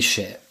really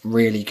shit,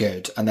 really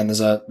good. And then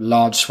there's a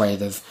large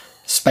swathe of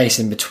space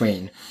in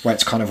between where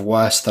it's kind of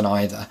worse than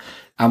either.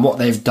 And what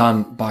they've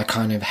done by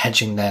kind of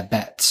hedging their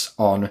bets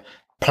on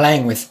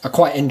playing with a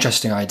quite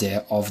interesting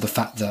idea of the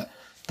fact that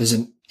there's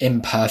an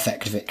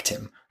imperfect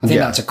victim. I think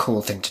that's a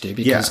cool thing to do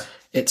because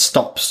it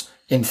stops,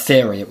 in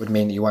theory, it would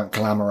mean that you weren't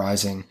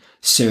glamorizing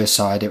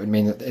suicide. It would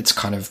mean that it's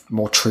kind of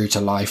more true to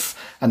life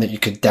and that you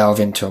could delve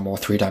into a more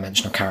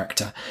three-dimensional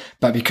character.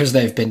 But because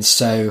they've been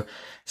so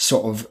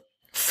sort of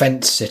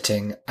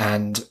fence-sitting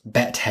and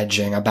bet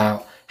hedging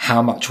about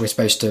how much we're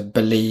supposed to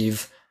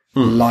believe,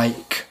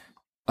 like,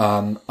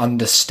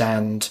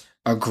 understand,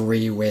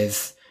 agree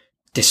with,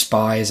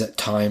 despise at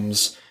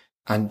times,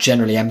 and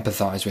generally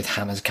empathize with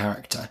Hannah's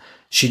character,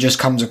 she just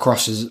comes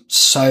across as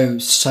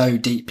so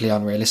deeply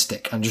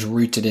unrealistic and just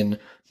rooted in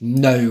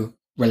no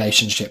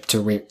relationship to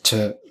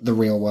the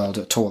real world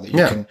at all that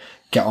you can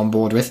get on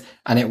board with.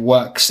 And it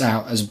works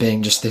out as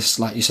being just this,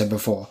 like you said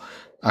before,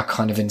 a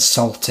kind of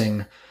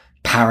insulting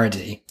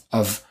parody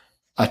of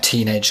a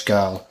teenage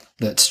girl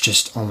that's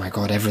just, oh my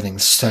God,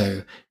 everything's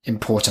so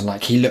important.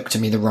 Like, he looked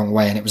at me the wrong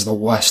way and it was the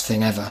worst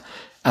thing ever.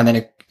 And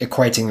then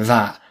equating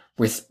that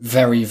with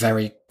very,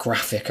 very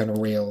graphic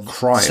and real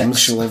crimes,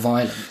 sexual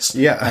violence.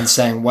 Yeah. And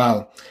saying,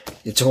 well,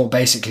 it's all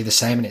basically the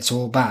same and it's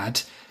all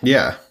bad.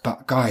 Yeah.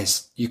 But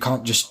guys, you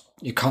can't just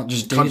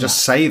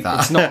say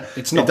that.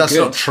 It's not That's good.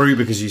 not true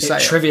because you say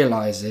it. It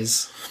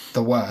trivializes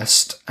the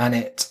worst and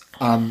it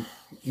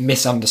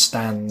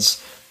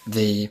misunderstands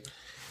the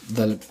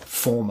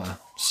former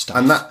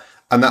stuff.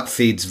 And that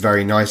feeds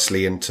very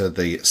nicely into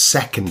the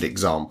second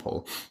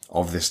example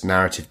of this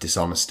narrative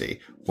dishonesty,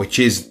 which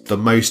is the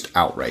most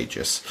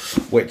outrageous,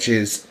 which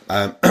is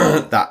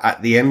that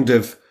at the end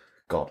of,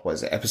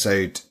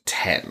 episode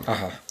 10,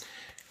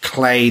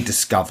 Clay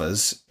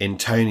discovers in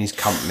Tony's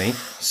company,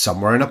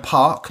 somewhere in a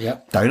park,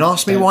 don't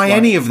ask me why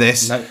any of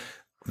this,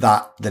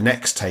 that the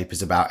next tape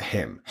is about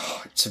him.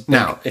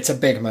 It's a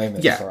big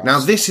moment for us. Now,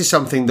 this is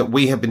something that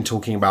we have been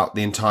talking about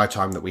the entire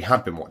time that we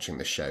have been watching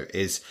this show,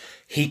 is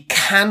he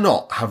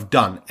cannot have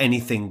done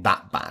anything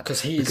that bad.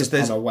 Because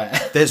there's unaware.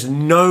 There's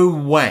no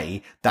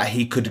way that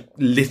he could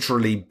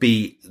literally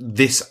be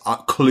this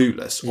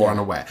clueless or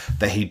unaware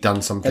that he'd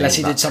done something unless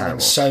he did something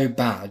terrible. So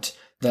bad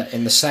that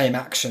in the same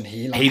action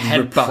he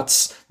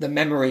headbutts the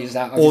memories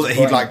out of or his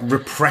that brain. he'd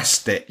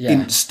repressed it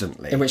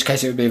instantly. In which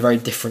case it would be a very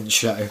different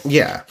show.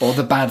 Yeah. Or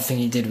the bad thing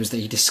he did was that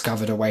he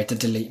discovered a way to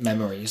delete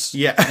memories.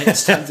 Yeah. And it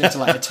turns into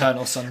like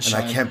Eternal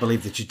Sunshine. And I can't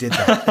believe that you did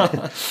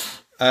that.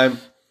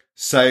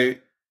 So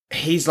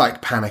he's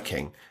like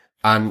panicking,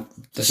 and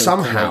there's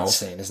somehow a great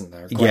scene, isn't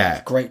there?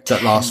 Great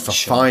that lasts for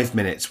 5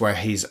 minutes, where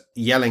he's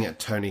yelling at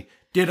Tony,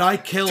 "Did I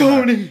kill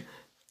Tony?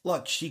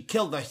 Look, she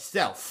killed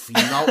herself,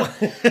 you know."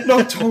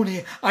 No,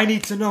 Tony, I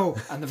need to know.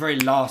 And the very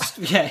last,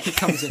 he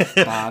comes in.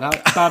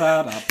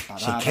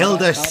 She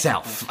killed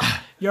herself.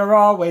 You're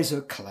always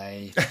a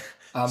Clay.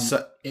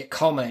 So it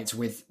culminates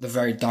with the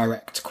very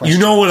direct question.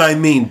 You know what I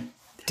mean?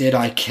 Did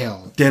I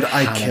kill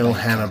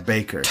Hannah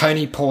Baker?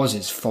 Tony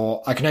pauses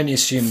for, I can only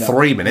assume that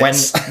 3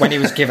 minutes. When he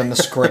was given the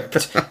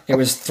script, it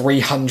was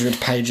 300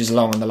 pages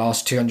long and the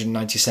last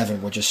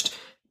 297 were just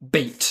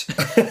beat,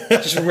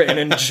 just written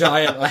in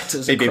giant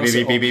letters across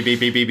it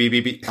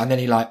all. And then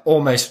he like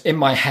almost in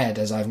my head,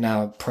 as I've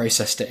now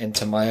processed it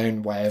into my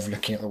own way of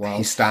looking at the world,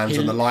 he stands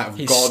in the light of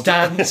he God. He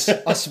stands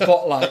a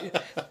spotlight,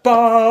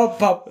 ba,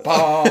 ba,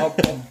 ba,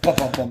 bum, ba,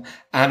 ba, bum,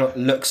 and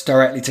looks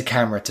directly to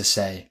camera to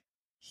say,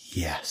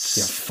 yes,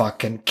 you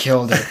fucking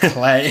killed it,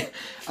 Clay.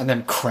 And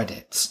then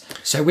credits.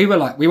 So we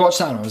watched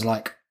that and I was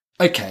like,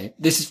 okay,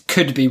 this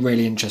could be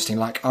really interesting.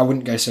 Like, I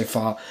wouldn't go so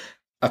far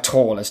at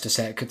all as to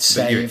say it could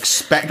save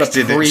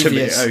the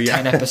previous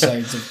 10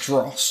 episodes of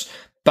Dross,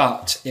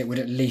 but it would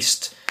at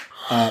least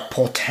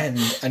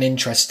portend an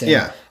interesting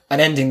an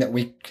ending that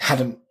we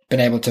hadn't been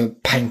able to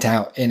paint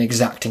out in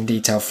exacting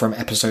detail from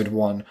episode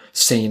 1,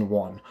 scene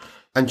 1.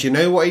 And you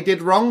know what he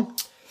did wrong?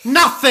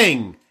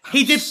 Nothing!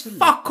 He did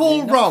fuck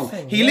all wrong.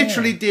 He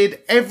literally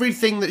did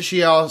everything that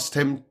she asked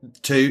him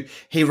to.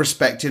 He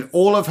respected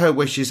all of her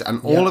wishes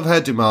and all of her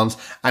demands.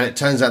 And it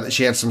turns out that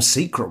she had some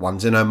secret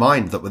ones in her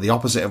mind that were the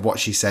opposite of what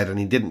she said. And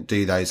he didn't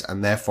do those.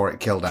 And therefore it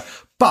killed her.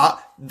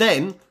 But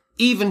then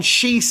even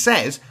she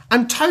says,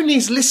 and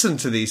Tony's listened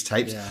to these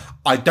tapes,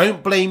 I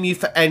don't blame you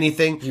for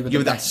anything. You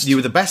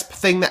were the best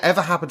thing that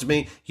ever happened to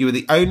me. You were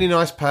the only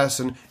nice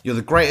person. You're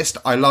the greatest.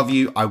 I love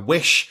you. I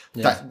wish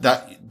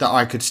that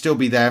I could still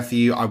be there for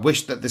you. I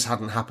wish that this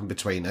hadn't happened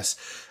between us.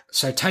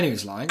 So Tony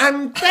was lying.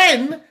 And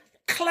then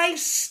Clay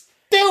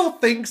still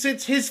thinks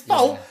it's his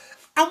fault.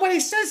 And when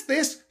he says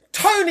this,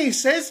 Tony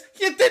says,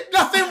 you did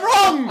nothing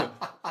wrong.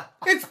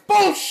 It's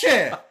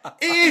bullshit.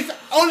 It is,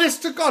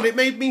 honest to God, it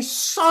made me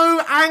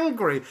so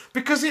angry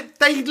because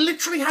they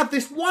literally had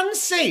this one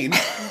scene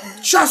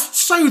just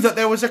so that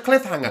there was a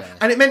cliffhanger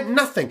and it meant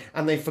nothing.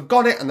 And they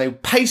forgot it and they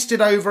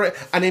pasted over it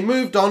and they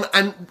moved on.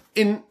 And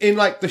in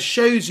like the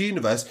show's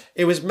universe,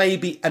 it was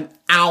maybe an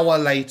hour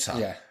later.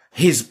 Yeah.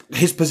 His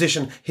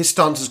position, his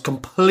stance has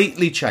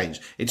completely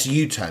changed. It's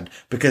U-turned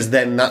because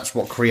then that's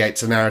what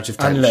creates a narrative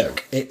tension. And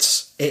look,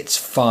 it's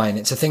fine.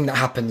 It's a thing that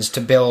happens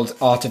to build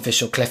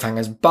artificial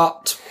cliffhangers,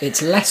 but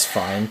it's less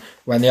fine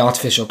when the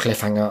artificial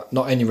cliffhanger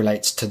not only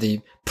relates to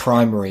the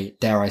primary,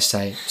 dare I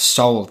say,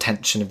 sole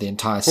tension of the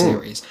entire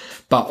series,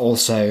 but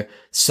also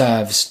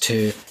serves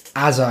to,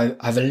 as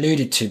I've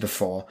alluded to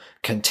before,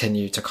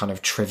 continue to kind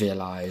of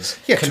trivialise.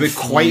 Yeah, to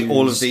equate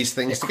all of these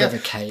things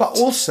together. But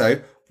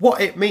also, what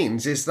it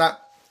means is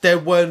that there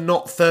were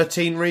not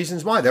 13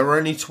 reasons why. There were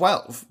only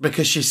 12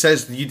 because she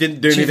says you didn't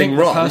do anything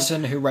wrong. The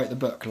person who wrote the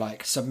book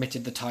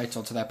submitted the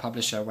title to their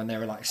publisher when there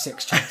were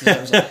 6 chapters.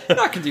 It was like,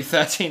 I can do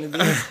 13 of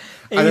these.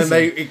 And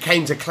then it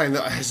came to claim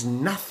that there's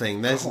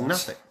nothing. There's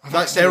nothing.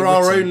 There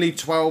are only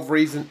 12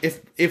 reasons,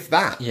 if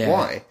that. Yeah.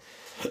 Why?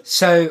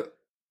 So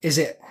is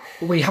it?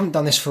 We haven't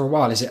done this for a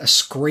while. Is it a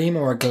scream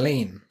or a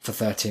gleam for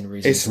 13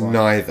 reasons? It's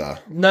neither.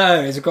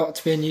 No, it's got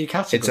to be a new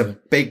category. It's a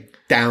big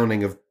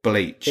downing of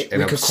bleach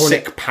in a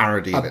sick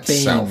parody of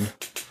itself.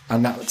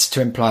 And that's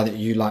to imply that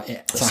you like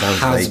it. That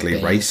sounds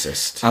vaguely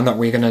racist. And that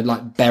we're going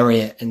to bury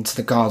it into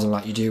the garden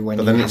like you do when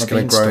you have a beanstalk. But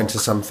then it's going to grow into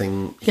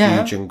something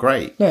huge and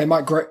great. No, it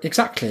might grow,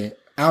 exactly.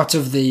 Out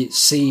of the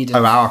seed...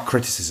 our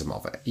criticism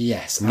of it.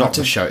 Yes. Not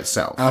the show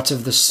itself. Out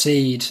of the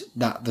seed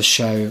that the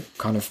show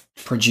kind of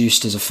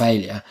produced as a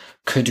failure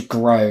could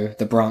grow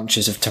the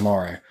branches of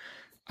tomorrow.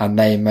 And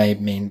they may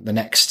mean the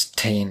next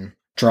teen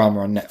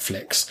drama on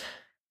Netflix.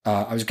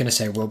 I was going to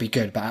say will be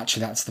good, but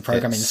actually that's the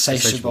programme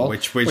Insatiable,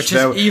 which is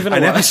even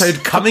an worse.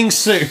 Episode coming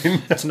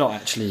soon. It's not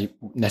actually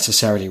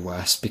necessarily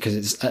worse because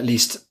it's at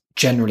least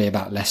generally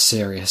about less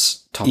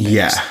serious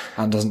topics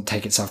and doesn't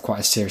take itself quite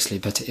as seriously,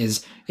 but it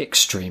is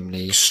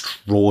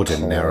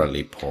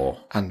extraordinarily poor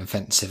and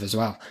offensive as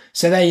well.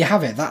 So there you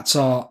have it. That's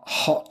our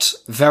hot,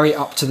 very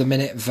up to the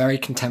minute, very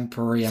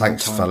contemporary.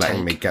 Thanks for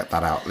letting me get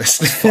that out,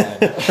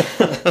 listener.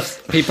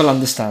 People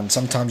understand.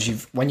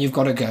 Sometimes when you've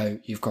got to go,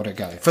 you've got to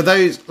go. For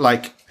those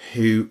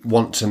who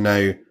want to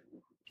know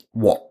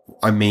what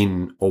I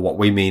mean or what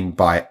we mean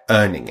by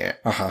earning it,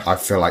 I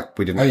feel like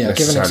we didn't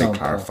necessarily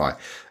clarify.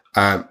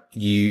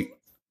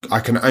 I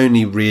can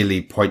only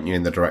really point you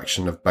in the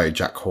direction of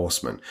BoJack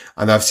Horseman.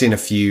 And I've seen a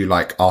few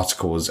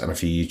articles and a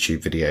few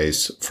YouTube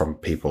videos from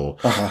people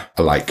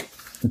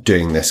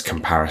doing this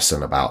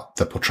comparison about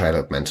the portrayal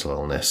of mental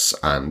illness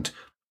and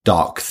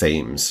dark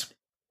themes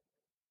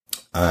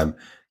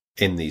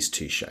in these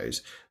two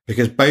shows.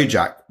 Because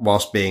BoJack,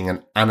 whilst being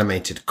an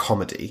animated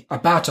comedy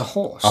about a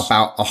horse,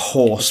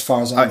 as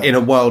far as in a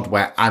world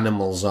where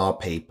animals are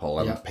people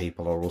and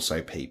people are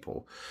also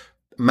people,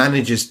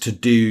 manages to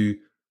do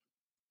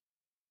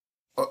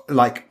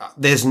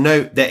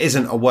there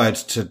isn't a word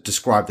to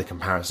describe the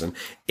comparison.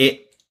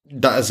 It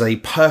does a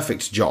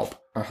perfect job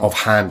of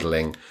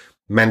handling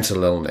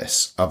mental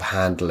illness, of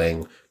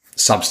handling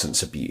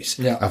substance abuse,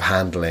 of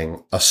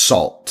handling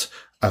assault,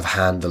 of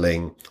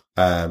handling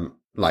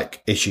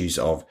issues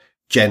of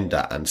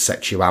gender and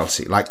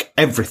sexuality,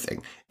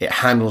 everything. It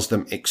handles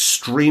them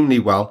extremely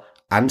well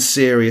and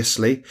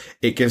seriously.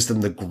 It gives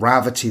them the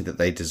gravity that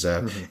they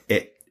deserve.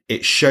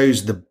 It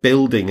shows the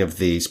building of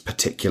these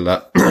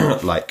particular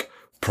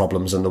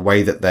problems and the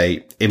way that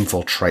they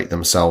infiltrate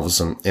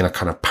themselves and in a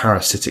kind of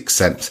parasitic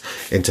sense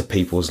into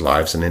people's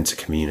lives and into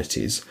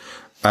communities.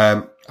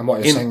 And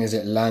what you're saying is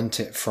it learnt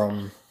it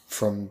from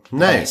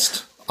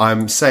past.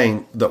 I'm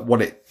saying that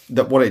what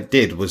it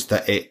did was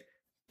that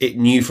it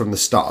knew from the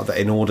start that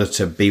in order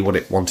to be what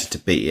it wanted to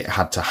be, it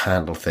had to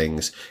handle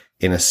things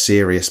in a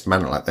serious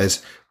manner. Like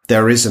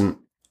there isn't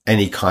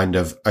any kind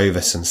of over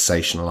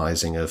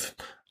sensationalizing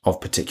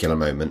of particular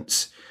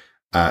moments.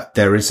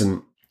 There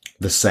isn't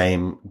the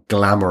same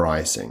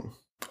glamorizing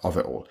of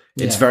it all.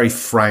 It's very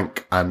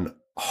frank and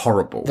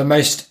horrible. The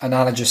most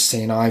analogous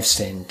scene I've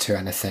seen to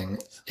anything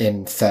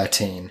in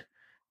 13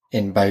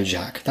 in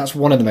BoJack. That's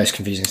one of the most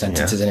confusing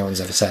sentences anyone's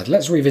ever said.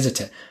 Let's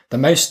revisit it. The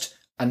most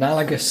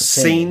analogous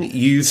scene with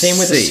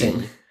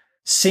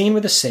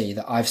a C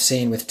that I've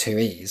seen with 2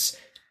 E's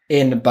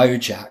in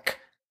BoJack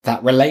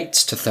that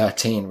relates to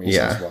 13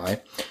 Reasons Why,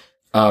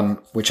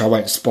 which I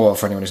won't spoil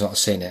for anyone who's not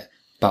seen it,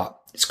 but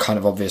it's kind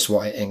of obvious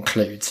what it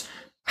includes,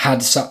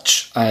 had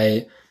such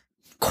a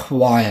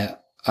quiet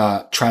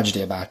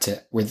tragedy about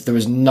it. There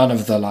was none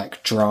of the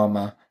like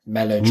drama,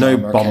 melodrama,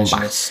 no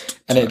bombast,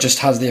 and it just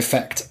has the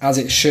effect, as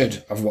it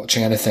should, of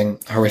watching anything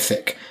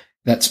horrific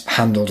that's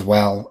handled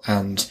well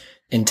and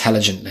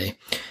intelligently,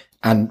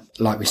 and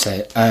like we say,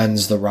 it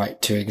earns the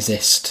right to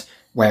exist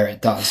where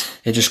it does.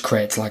 It just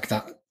creates like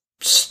that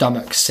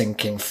stomach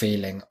sinking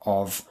feeling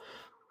of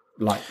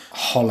like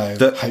hollow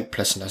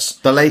hopelessness.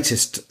 The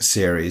latest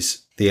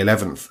series, the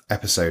 11th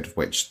episode of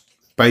which,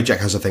 BoJack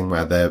has a thing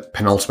where the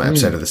penultimate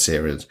episode of the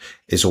series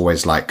is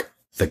always like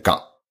the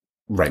gut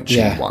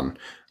wrenching one.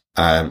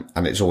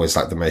 And it's always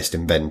like the most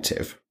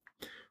inventive.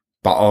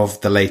 But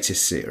of the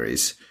latest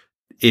series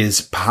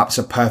is perhaps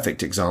a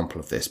perfect example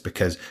of this,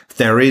 because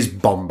there is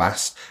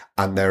bombast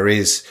and there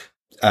is,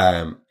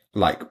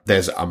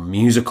 there's a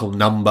musical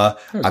number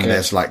and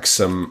there's like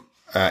some,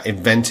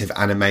 inventive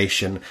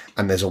animation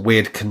and there's a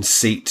weird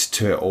conceit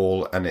to it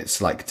all and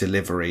it's like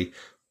delivery,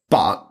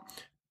 but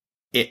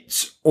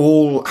it's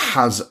all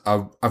has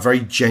a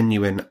very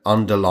genuine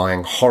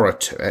underlying horror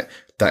to it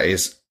that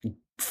is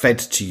fed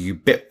to you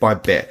bit by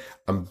bit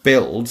and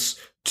builds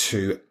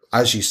to,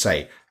 as you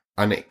say,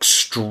 an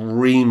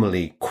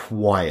extremely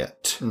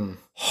quiet,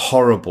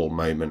 horrible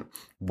moment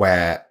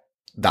where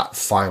that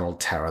final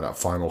terror, that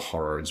final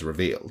horror is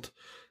revealed.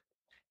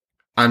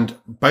 And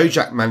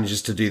BoJack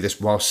manages to do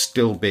this while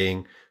still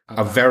being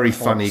a very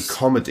funny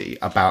comedy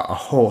about a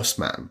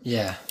horseman.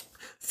 Yeah.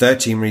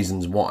 13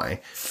 Reasons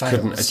Why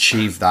couldn't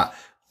achieve that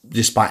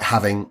despite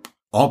having,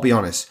 I'll be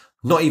honest,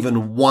 not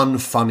even one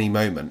funny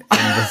moment in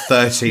the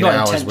 13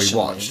 hours we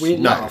watched. We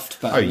laughed,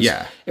 but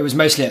it was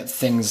mostly at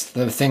things.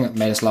 The thing that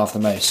made us laugh the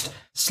most,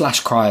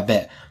 / cry a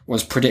bit,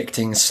 was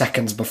predicting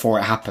seconds before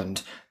it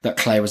happened that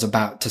Clay was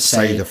about to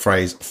say the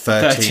phrase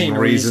 13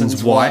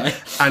 reasons why.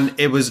 And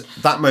it was,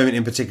 that moment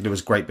in particular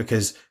was great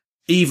because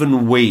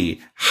even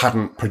we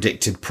hadn't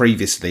predicted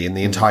previously in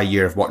the entire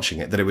year of watching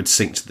it that it would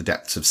sink to the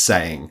depths of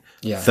saying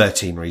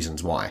 13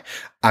 reasons why.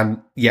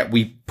 And yet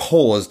we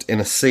paused in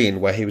a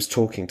scene where he was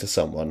talking to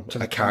someone,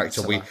 a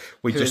character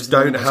we just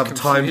don't have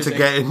time to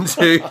get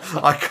into.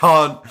 I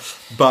can't,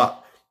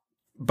 but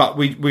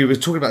we were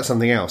talking about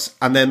something else.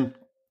 And then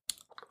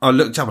I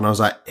looked up and I was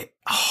like,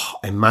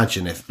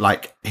 imagine if,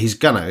 like, he's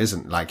gonna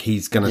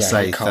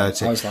say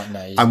 13. I was like,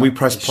 no, and we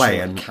pressed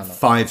play and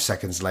 5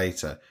 seconds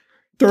later,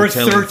 there are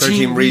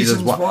 13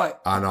 reasons why.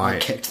 And I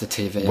kicked the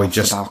TV off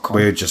the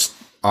balcony.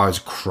 I was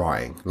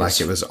crying. Like,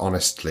 it was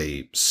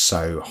honestly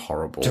so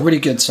horrible. It's a really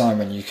good sign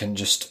when you can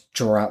just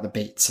draw out the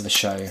beats of a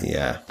show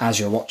as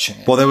you're watching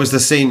it. Well, there was the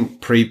scene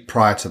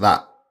prior to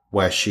that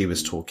where she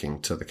was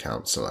talking to the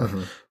counsellor,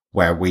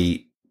 where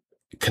we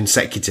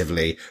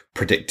consecutively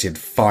predicted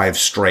 5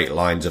 straight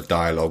lines of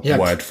dialogue,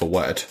 word for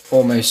word.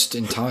 Almost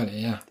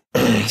entirely, yeah.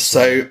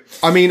 So,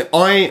 I mean,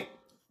 I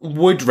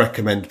would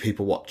recommend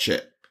people watch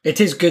it. It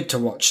is good to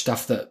watch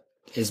stuff that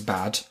is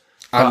bad.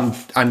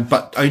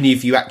 But only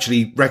if you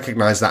actually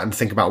recognise that and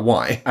think about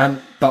why.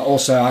 But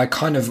also, I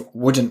kind of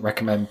wouldn't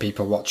recommend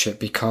people watch it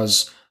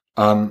because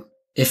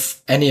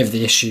if any of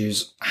the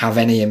issues have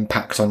any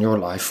impact on your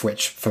life,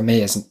 which for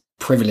me is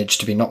privileged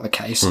to be not the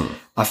case,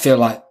 I feel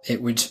like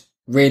it would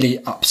really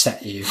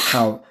upset you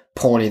how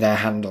poorly they're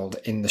handled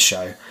in the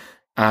show.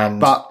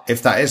 But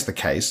if that is the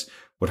case,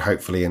 would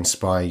hopefully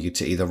inspire you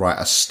to either write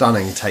a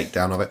stunning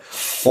takedown of it,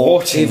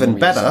 or even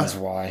better,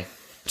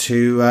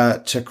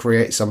 to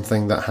create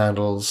something that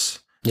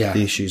handles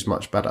the issues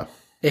much better.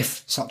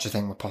 If such a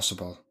thing were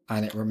possible,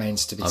 and it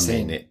remains to be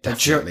seen. It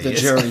definitely the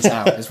jury's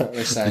out, is what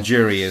we're saying. The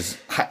jury is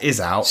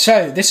out.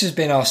 So this has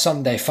been our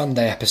Sunday Fun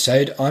Day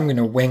episode. I'm going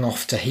to wing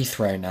off to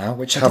Heathrow now,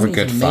 which I didn't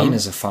even mean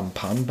as a fun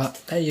pun,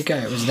 but there you go.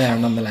 It was there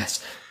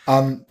nonetheless.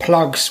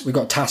 Plugs, we've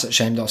got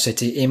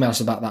tass@shame.city. Email us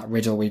about that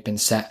riddle we've been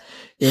set.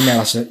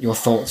 Email us your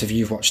thoughts if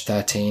you've watched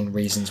 13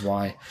 Reasons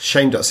Why.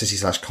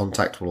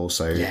 Shame.city/contact will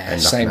also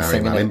end up in our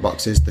thing, email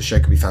inboxes. The show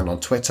can be found on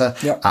Twitter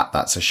at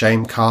That's a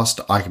Shamecast.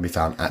 I can be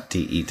found at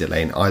DE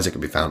Delane. Isaac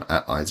can be found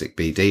at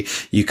IsaacBD.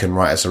 You can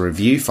write us a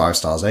review, 5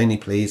 stars only,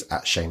 please,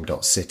 at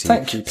shame.city.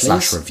 Thank you, please.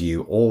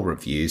 /review or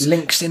reviews.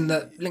 Links in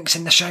the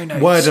show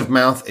notes. Word of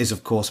mouth is,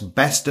 of course,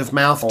 best of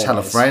mouth. Always. Tell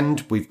a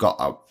friend. We've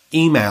got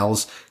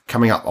emails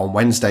coming up on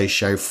Wednesday's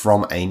show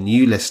from a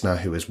new listener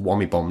who has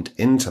whammy bombed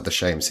into the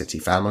Shame City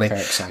family.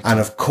 Very exciting. And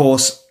of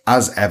course,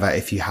 as ever,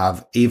 if you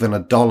have even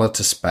 $1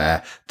 to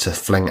spare to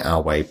fling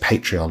our way,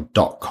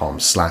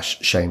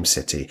 patreon.com/Shame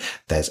City.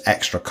 There's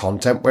extra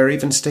content. We're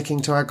even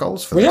sticking to our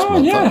goals for this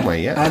month, aren't we?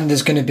 Yeah. And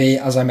there's going to be,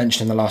 as I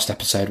mentioned in the last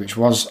episode, which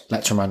was,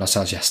 let's remind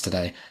ourselves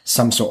yesterday,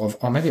 some sort of,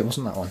 or maybe it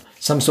wasn't that one,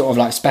 some sort of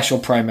like special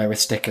promo with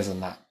stickers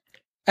and that.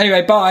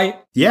 Anyway, bye.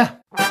 Yeah.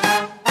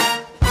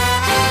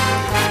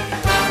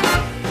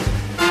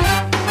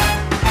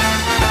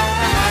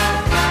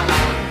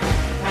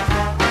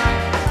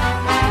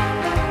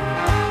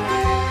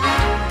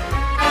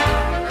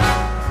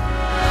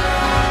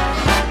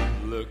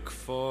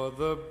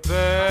 The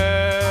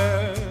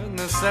bare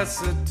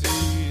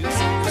necessities,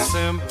 the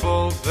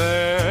simple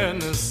bare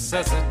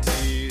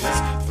necessities.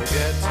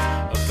 Forget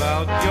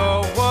about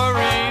your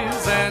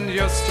worries and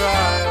your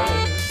strife.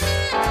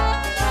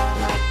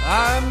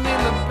 I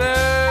mean the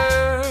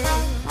bare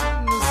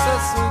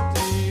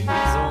necessities,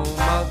 oh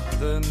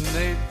Mother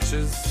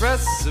Nature's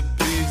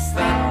recipes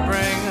that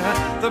bring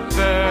the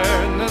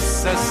bare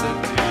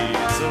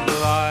necessities of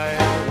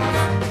life.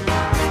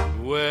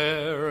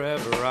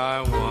 Wherever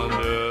I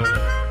wander,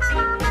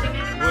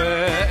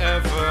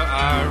 wherever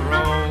I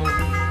roam,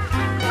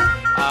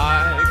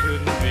 I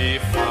couldn't be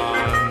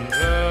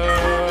fonder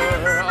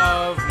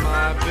of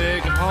my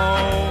big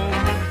home.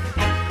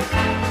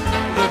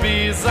 The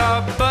bees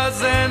are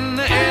buzzing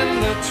in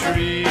the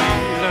tree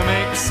to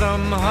make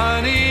some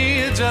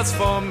honey just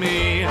for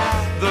me.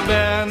 The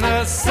bare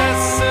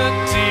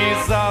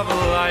necessities of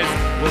life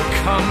will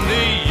come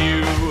to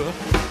you.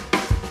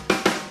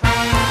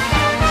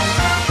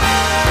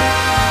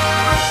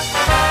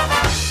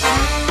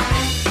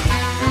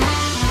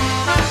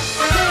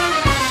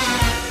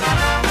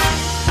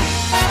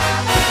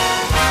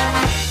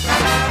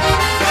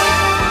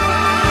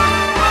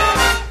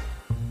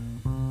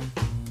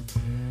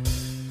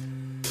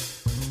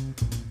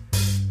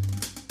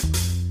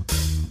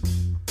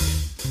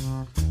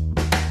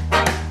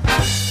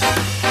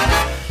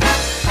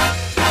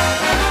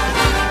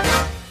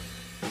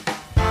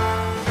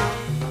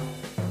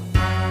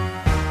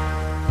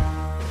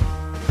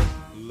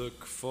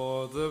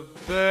 For the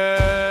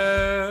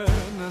bare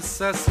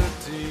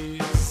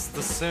necessities,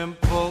 the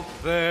simple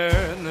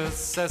bare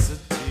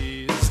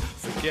necessities.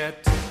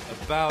 Forget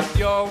about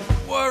your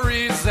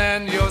worries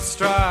and your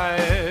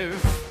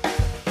strife.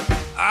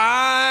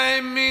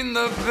 I mean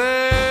the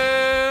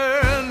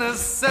bare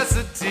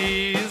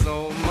necessities,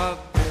 oh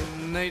Mother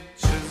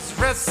Nature's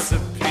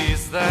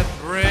recipes that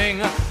bring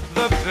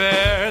the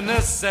bare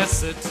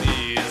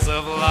necessities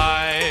of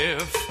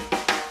life.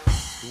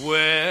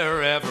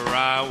 Wherever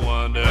I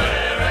wander,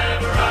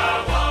 wherever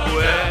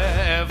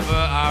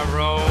I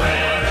roam,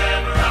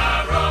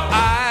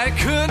 I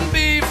couldn't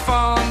be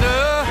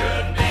fonder,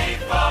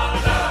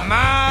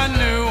 my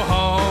new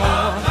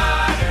home.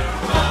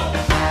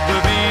 The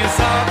bees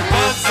are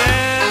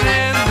buzzing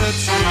in the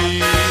tree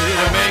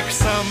to make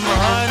some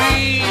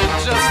honey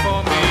just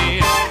for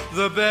me.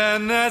 The bare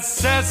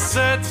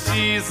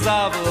necessities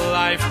of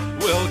life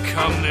will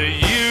come to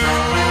you.